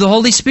to the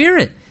Holy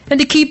Spirit and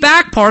to keep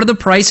back part of the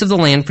price of the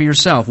land for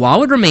yourself?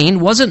 While it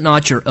remained, was it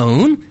not your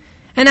own?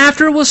 And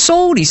after it was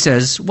sold," he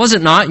says, "was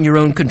it not in your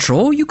own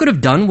control? You could have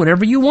done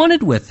whatever you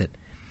wanted with it.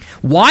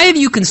 Why have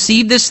you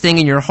conceived this thing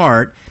in your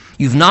heart?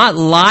 You've not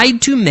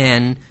lied to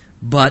men,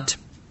 but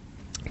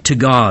to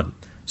God."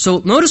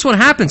 So notice what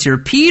happens here.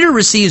 Peter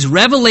receives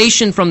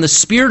revelation from the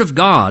Spirit of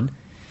God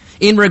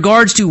in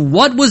regards to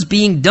what was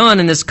being done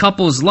in this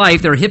couple's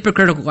life, their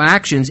hypocritical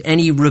actions, and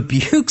he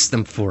rebukes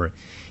them for it.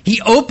 He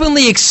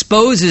openly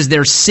exposes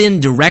their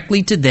sin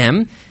directly to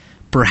them.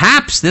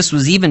 Perhaps this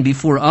was even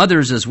before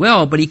others as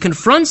well, but he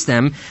confronts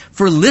them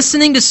for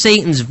listening to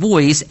Satan's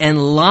voice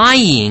and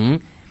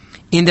lying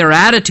in their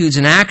attitudes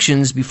and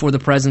actions before the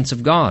presence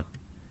of God.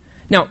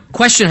 Now,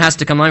 question has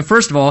to come on.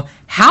 First of all,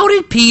 how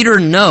did Peter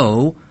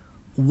know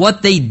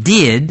what they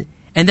did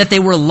and that they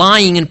were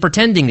lying and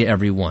pretending to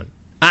everyone?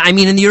 I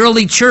mean, in the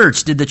early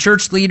church, did the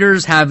church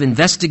leaders have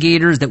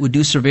investigators that would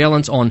do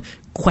surveillance on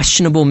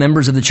questionable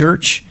members of the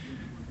church?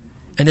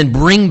 And then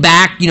bring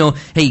back,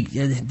 hey,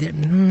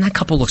 that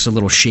couple looks a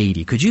little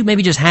shady. Could you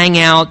maybe just hang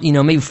out,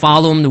 maybe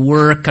follow them to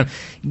work,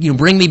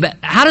 bring me back?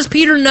 How does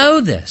Peter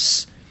know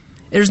this?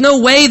 There's no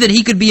way that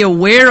he could be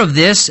aware of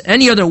this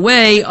any other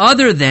way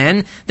other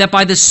than that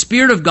by the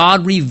Spirit of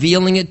God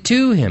revealing it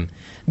to him.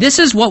 This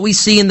is what we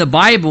see in the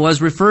Bible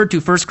as referred to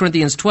 1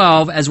 Corinthians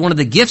 12 as one of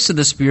the gifts of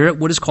the Spirit,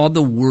 what is called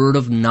the word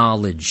of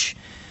knowledge.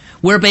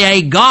 Whereby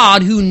a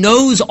God who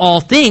knows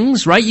all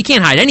things, right? You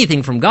can't hide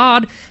anything from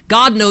God.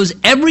 God knows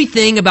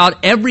everything about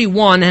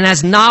everyone and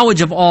has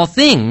knowledge of all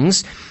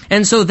things.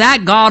 And so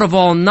that God of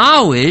all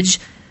knowledge,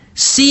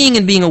 seeing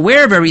and being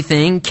aware of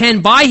everything,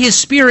 can by his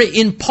Spirit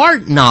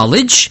impart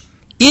knowledge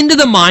into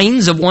the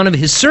minds of one of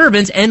his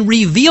servants and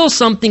reveal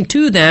something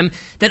to them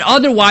that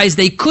otherwise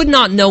they could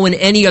not know in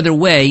any other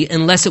way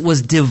unless it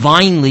was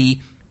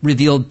divinely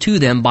revealed to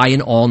them by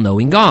an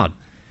all-knowing God.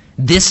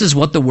 This is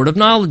what the word of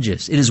knowledge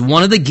is. It is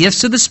one of the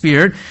gifts of the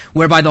Spirit,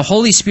 whereby the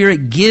Holy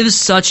Spirit gives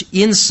such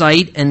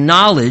insight and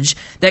knowledge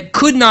that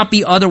could not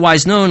be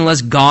otherwise known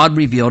unless God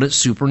revealed it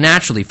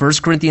supernaturally. 1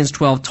 Corinthians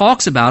 12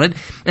 talks about it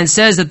and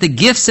says that the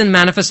gifts and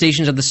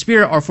manifestations of the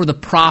Spirit are for the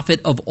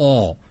profit of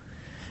all.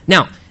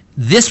 Now,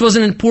 this was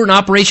an important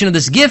operation of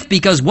this gift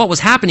because what was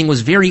happening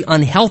was very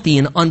unhealthy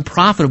and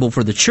unprofitable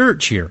for the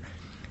church here.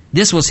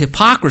 This was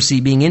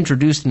hypocrisy being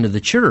introduced into the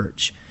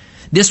church.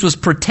 This was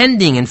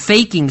pretending and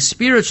faking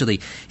spiritually.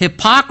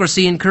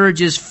 Hypocrisy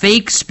encourages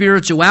fake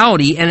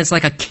spirituality, and it's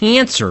like a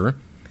cancer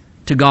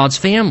to God's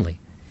family.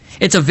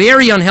 It's a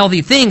very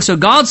unhealthy thing. So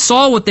God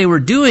saw what they were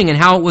doing and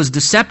how it was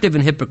deceptive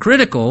and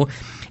hypocritical,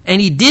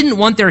 and He didn't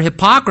want their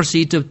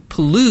hypocrisy to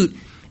pollute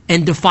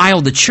and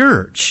defile the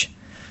church.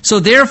 So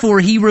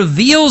therefore, He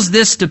reveals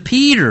this to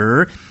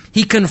Peter.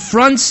 He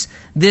confronts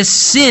this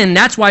sin.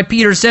 That's why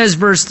Peter says,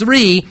 verse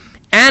 3,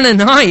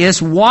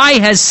 Ananias, why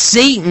has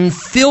Satan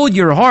filled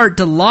your heart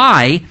to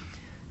lie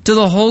to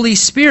the Holy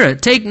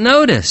Spirit? Take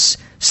notice.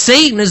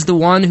 Satan is the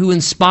one who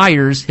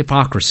inspires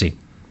hypocrisy.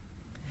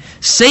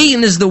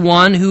 Satan is the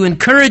one who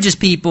encourages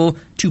people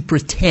to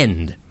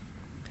pretend,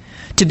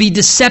 to be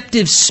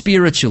deceptive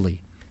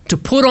spiritually, to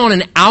put on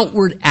an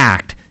outward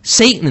act.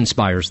 Satan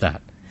inspires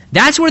that.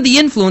 That's where the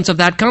influence of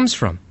that comes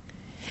from.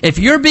 If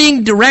you're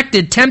being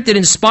directed, tempted,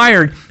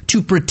 inspired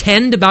to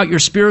pretend about your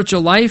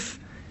spiritual life,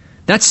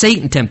 that's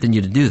Satan tempting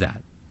you to do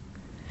that.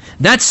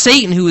 That's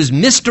Satan who is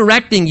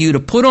misdirecting you to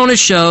put on a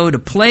show, to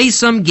play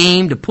some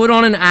game, to put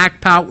on an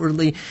act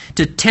outwardly,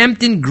 to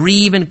tempt and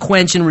grieve and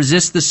quench and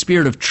resist the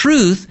Spirit of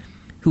truth,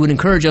 who would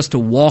encourage us to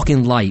walk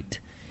in light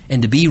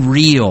and to be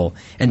real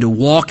and to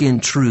walk in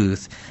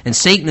truth. And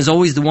Satan is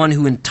always the one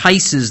who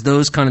entices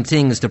those kind of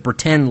things to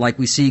pretend like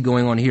we see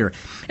going on here.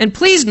 And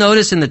please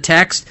notice in the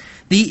text,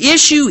 the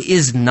issue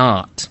is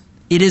not.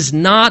 It is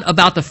not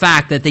about the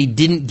fact that they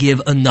didn't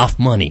give enough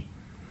money.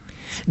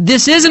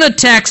 This isn't a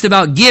text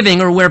about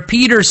giving or where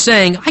Peter's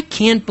saying, I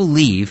can't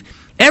believe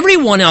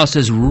everyone else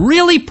is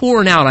really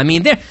pouring out. I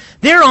mean,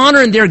 they're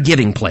honoring their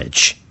giving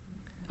pledge.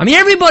 I mean,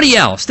 everybody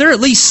else, they're at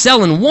least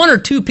selling one or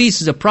two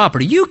pieces of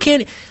property. You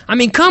can't, I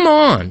mean, come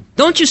on.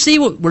 Don't you see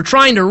what we're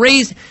trying to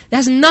raise? It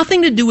has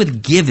nothing to do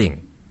with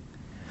giving.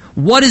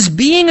 What is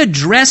being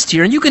addressed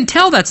here, and you can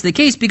tell that's the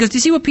case, because do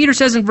you see what Peter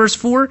says in verse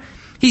 4?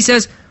 He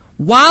says,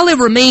 while it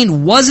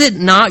remained, was it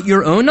not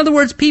your own? In other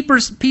words,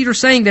 Peter's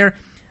saying there,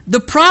 the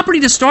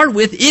property to start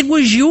with, it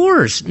was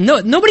yours.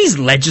 No, nobody's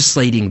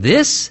legislating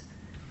this.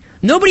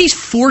 Nobody's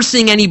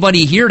forcing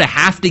anybody here to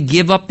have to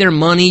give up their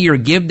money or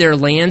give their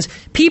lands.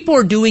 People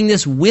are doing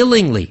this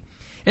willingly.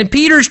 And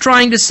Peter's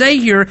trying to say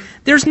here,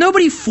 there's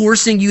nobody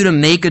forcing you to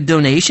make a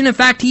donation. In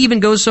fact, he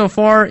even goes so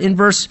far in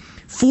verse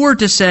 4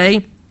 to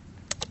say,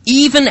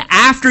 even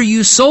after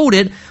you sold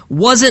it,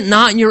 was it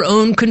not in your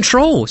own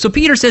control? So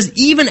Peter says,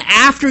 even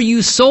after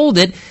you sold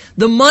it,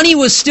 the money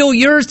was still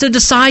yours to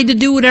decide to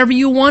do whatever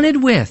you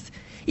wanted with.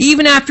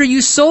 Even after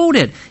you sold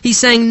it. He's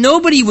saying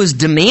nobody was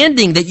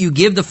demanding that you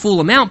give the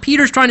full amount.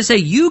 Peter's trying to say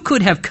you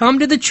could have come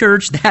to the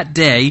church that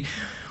day,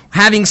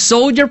 having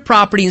sold your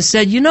property and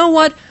said, you know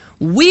what?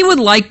 We would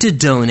like to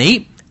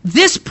donate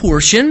this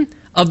portion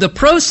of the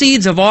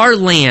proceeds of our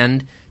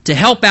land to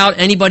help out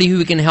anybody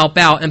who can help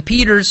out. And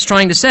Peter's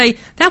trying to say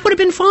that would have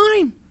been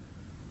fine.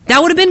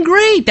 That would have been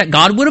great. That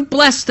God would have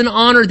blessed and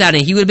honored that.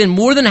 And He would have been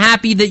more than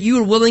happy that you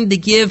were willing to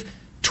give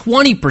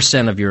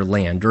 20% of your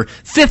land or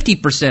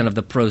 50% of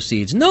the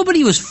proceeds.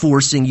 Nobody was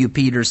forcing you,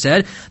 Peter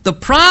said. The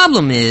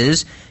problem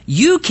is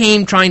you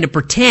came trying to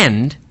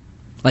pretend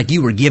like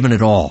you were giving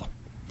it all.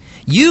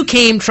 You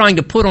came trying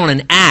to put on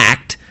an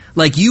act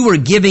like you were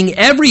giving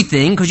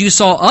everything because you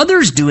saw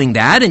others doing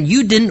that and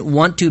you didn't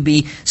want to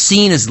be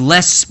seen as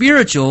less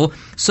spiritual,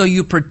 so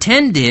you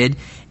pretended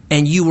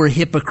and you were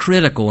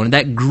hypocritical. And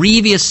that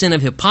grievous sin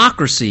of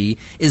hypocrisy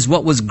is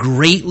what was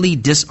greatly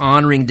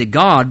dishonoring to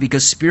God,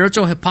 because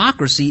spiritual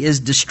hypocrisy is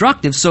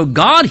destructive. So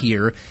God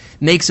here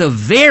makes a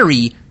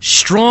very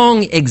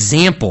strong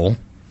example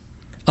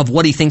of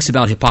what He thinks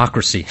about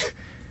hypocrisy.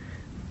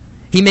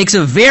 He makes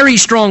a very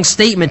strong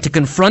statement to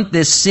confront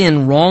this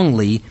sin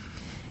wrongly.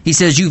 He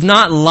says, you've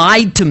not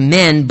lied to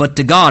men, but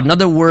to God. In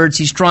other words,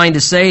 he's trying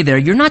to say there,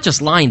 you're not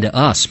just lying to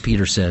us,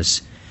 Peter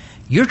says.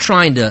 You're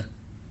trying to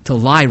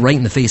lie right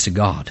in the face of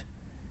God.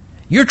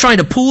 You're trying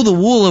to pull the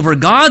wool over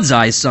God's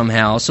eyes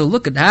somehow. So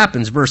look what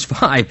happens, verse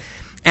 5.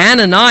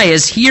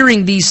 Ananias,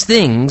 hearing these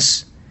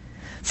things,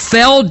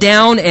 fell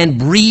down and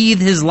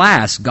breathed his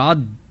last.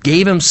 God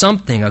gave him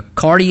something, a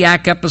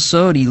cardiac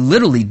episode. He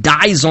literally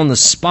dies on the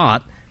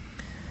spot.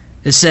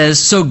 It says,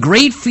 so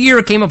great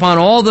fear came upon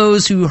all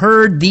those who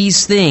heard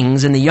these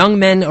things, and the young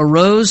men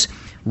arose,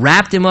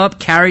 wrapped him up,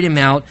 carried him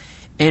out,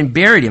 and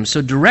buried him.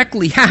 So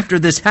directly after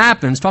this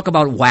happens, talk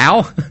about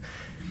wow.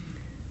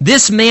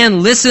 This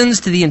man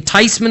listens to the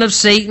enticement of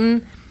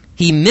Satan,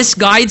 he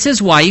misguides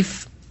his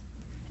wife,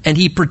 and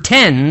he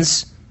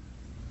pretends,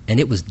 and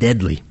it was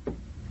deadly.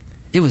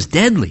 It was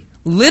deadly.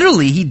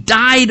 Literally, he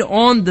died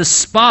on the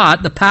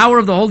spot. The power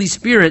of the Holy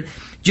Spirit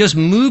just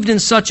moved in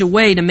such a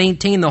way to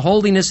maintain the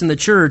holiness in the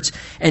church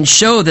and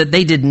show that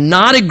they did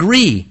not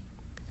agree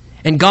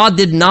and God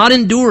did not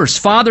endorse.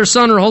 Father,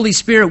 Son, or Holy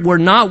Spirit were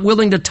not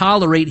willing to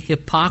tolerate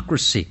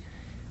hypocrisy.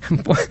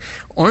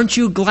 Aren't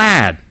you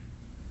glad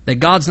that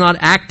God's not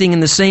acting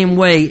in the same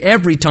way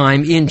every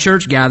time in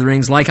church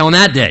gatherings like on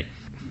that day?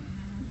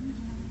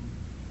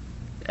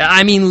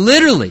 I mean,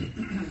 literally.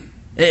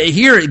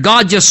 Here,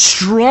 God just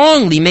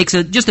strongly makes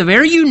just a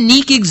very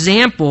unique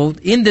example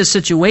in this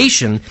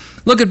situation.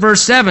 Look at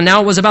verse 7.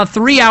 Now, it was about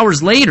 3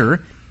 hours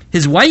later,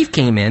 his wife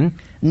came in,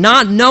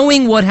 not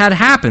knowing what had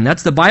happened.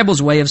 That's the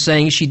Bible's way of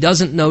saying she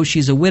doesn't know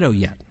she's a widow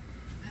yet.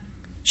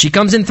 She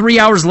comes in 3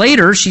 hours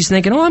later. She's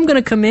thinking, I'm going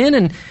to come in,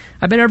 and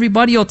I bet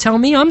everybody will tell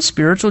me I'm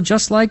spiritual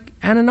just like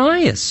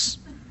Ananias.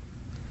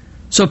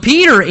 So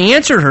Peter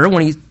answered her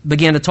when he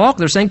began to talk.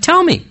 They're saying,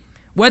 tell me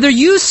whether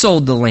you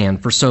sold the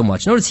land for so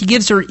much. Notice he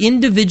gives her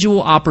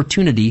individual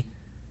opportunity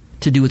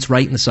to do what's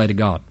right in the sight of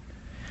God.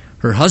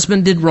 Her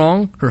husband did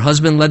wrong. Her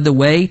husband led the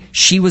way.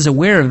 She was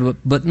aware of it.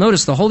 But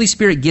notice the Holy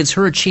Spirit gives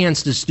her a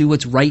chance to do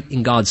what's right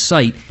in God's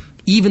sight,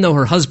 even though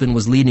her husband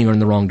was leading her in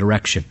the wrong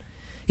direction.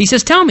 He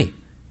says, tell me,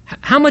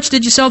 how much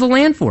did you sell the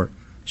land for?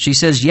 She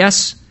says,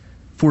 yes,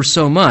 for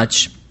so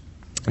much.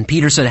 And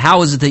Peter said,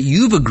 how is it that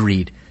you've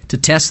agreed to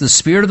test the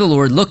Spirit of the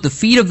Lord? Look, the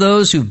feet of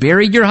those who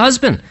buried your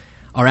husband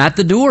are at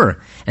the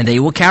door, and they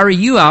will carry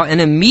you out.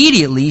 And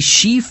immediately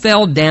she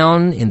fell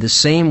down in the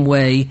same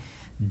way,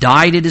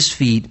 died at his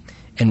feet,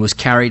 and was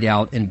carried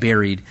out and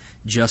buried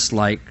just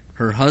like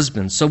her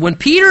husband. So when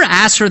Peter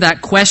asks her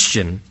that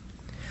question,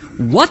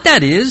 what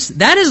that is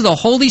the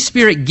Holy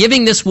Spirit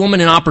giving this woman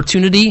an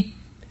opportunity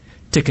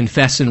to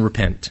confess and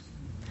repent.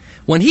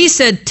 When he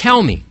said,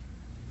 tell me,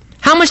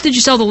 how much did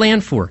you sell the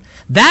land for?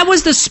 That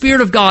was the Spirit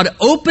of God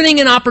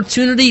opening an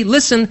opportunity,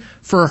 listen,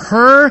 for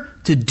her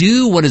to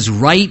do what is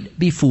right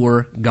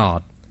before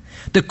God.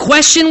 The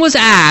question was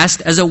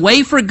asked as a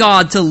way for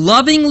God to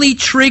lovingly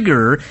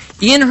trigger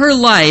in her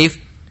life,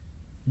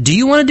 do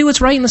you want to do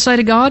what's right in the sight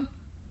of God?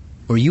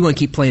 Or you want to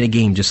keep playing a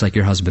game just like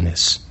your husband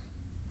is?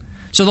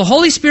 So the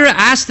Holy Spirit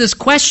asked this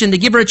question to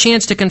give her a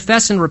chance to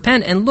confess and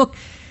repent. And look,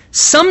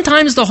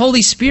 sometimes the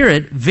Holy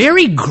Spirit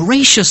very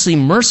graciously,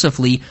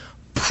 mercifully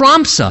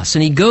prompts us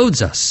and he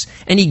goads us.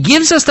 And he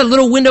gives us that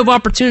little window of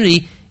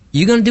opportunity.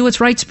 You going to do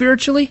what's right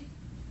spiritually?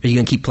 Or are you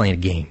going to keep playing a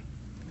game?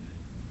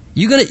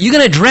 You going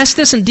to address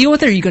this and deal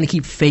with it? Or are you going to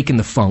keep faking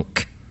the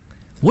funk?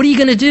 What are you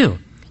going to do?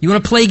 You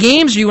want to play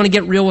games or you want to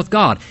get real with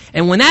God?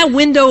 And when that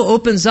window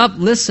opens up,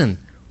 listen,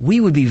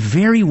 we would be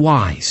very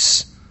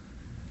wise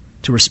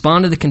to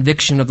respond to the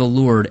conviction of the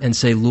Lord and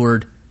say,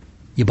 Lord,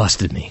 you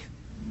busted me.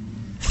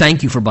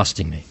 Thank you for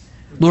busting me.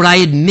 Lord, I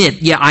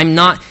admit, I'm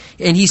not.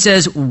 And he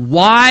says,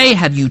 why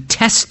have you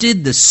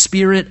tested the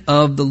Spirit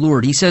of the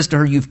Lord? He says to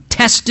her, you've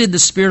tested the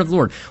Spirit of the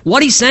Lord.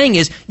 What he's saying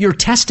is, you're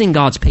testing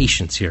God's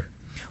patience here.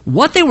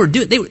 What they were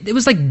doing, it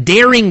was like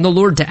daring the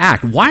Lord to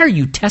act. Why are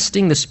you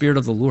testing the Spirit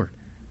of the Lord?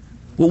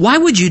 Well, why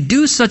would you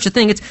do such a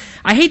thing?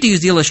 I hate to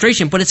use the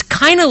illustration, but it's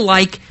kind of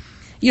like,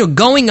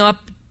 going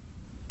up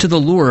to the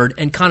Lord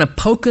and kind of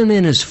poking him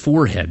in his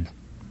forehead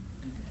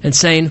and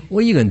saying, what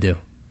are you going to do?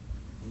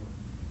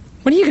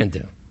 What are you going to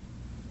do?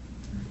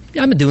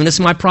 I've been doing this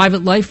in my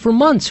private life for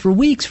months, for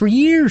weeks, for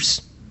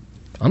years.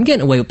 I'm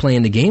getting away with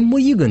playing the game. What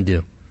are you going to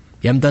do?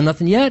 You haven't done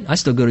nothing yet? I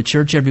still go to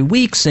church every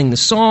week, sing the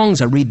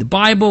songs, I read the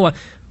Bible.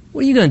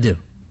 What are you going to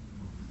do?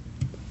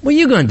 What are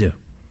you going to do?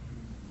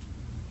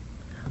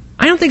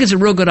 I don't think it's a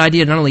real good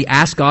idea to not only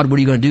ask God, what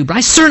are you going to do, but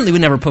I certainly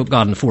would never poke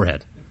God in the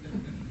forehead.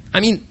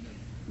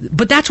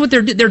 But that's what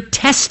they're doing. They're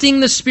testing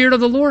the Spirit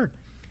of the Lord.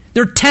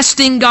 They're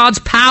testing God's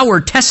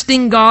power,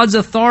 testing God's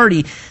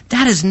authority.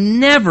 That is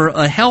never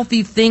a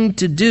healthy thing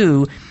to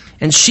do.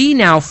 And she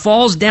now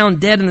falls down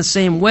dead in the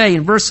same way.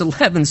 And verse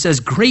 11 says,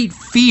 great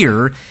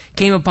fear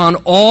came upon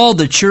all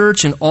the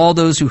church and all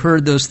those who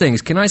heard those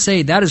things. Can I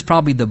say that is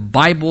probably the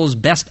Bible's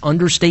best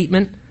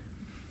understatement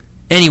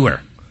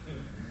anywhere?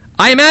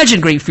 I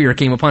imagine great fear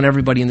came upon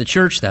everybody in the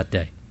church that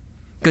day.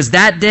 Because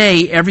that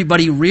day,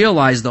 everybody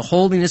realized the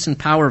holiness and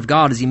power of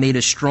God as he made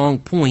a strong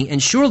point.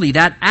 And surely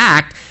that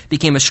act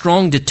became a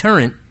strong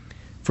deterrent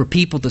for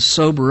people to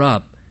sober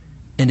up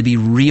and to be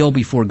real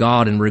before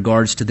God in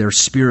regards to their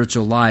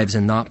spiritual lives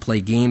and not play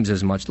games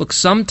as much. Look,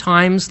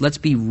 sometimes, let's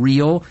be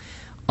real,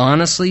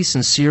 honestly,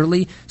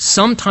 sincerely,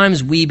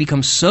 sometimes we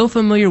become so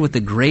familiar with the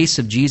grace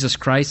of Jesus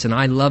Christ, and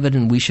I love it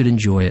and we should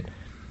enjoy it,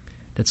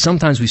 that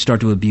sometimes we start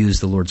to abuse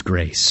the Lord's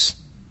grace.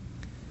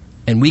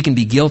 And we can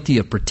be guilty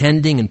of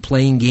pretending and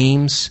playing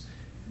games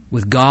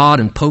with God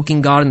and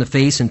poking God in the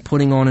face and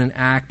putting on an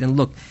act. And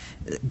look,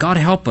 God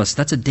help us.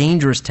 That's a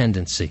dangerous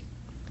tendency.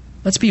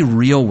 Let's be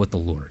real with the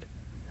Lord.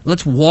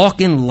 Let's walk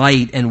in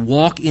light and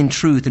walk in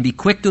truth and be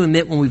quick to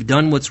admit when we've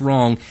done what's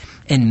wrong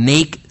and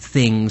make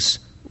things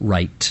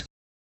right.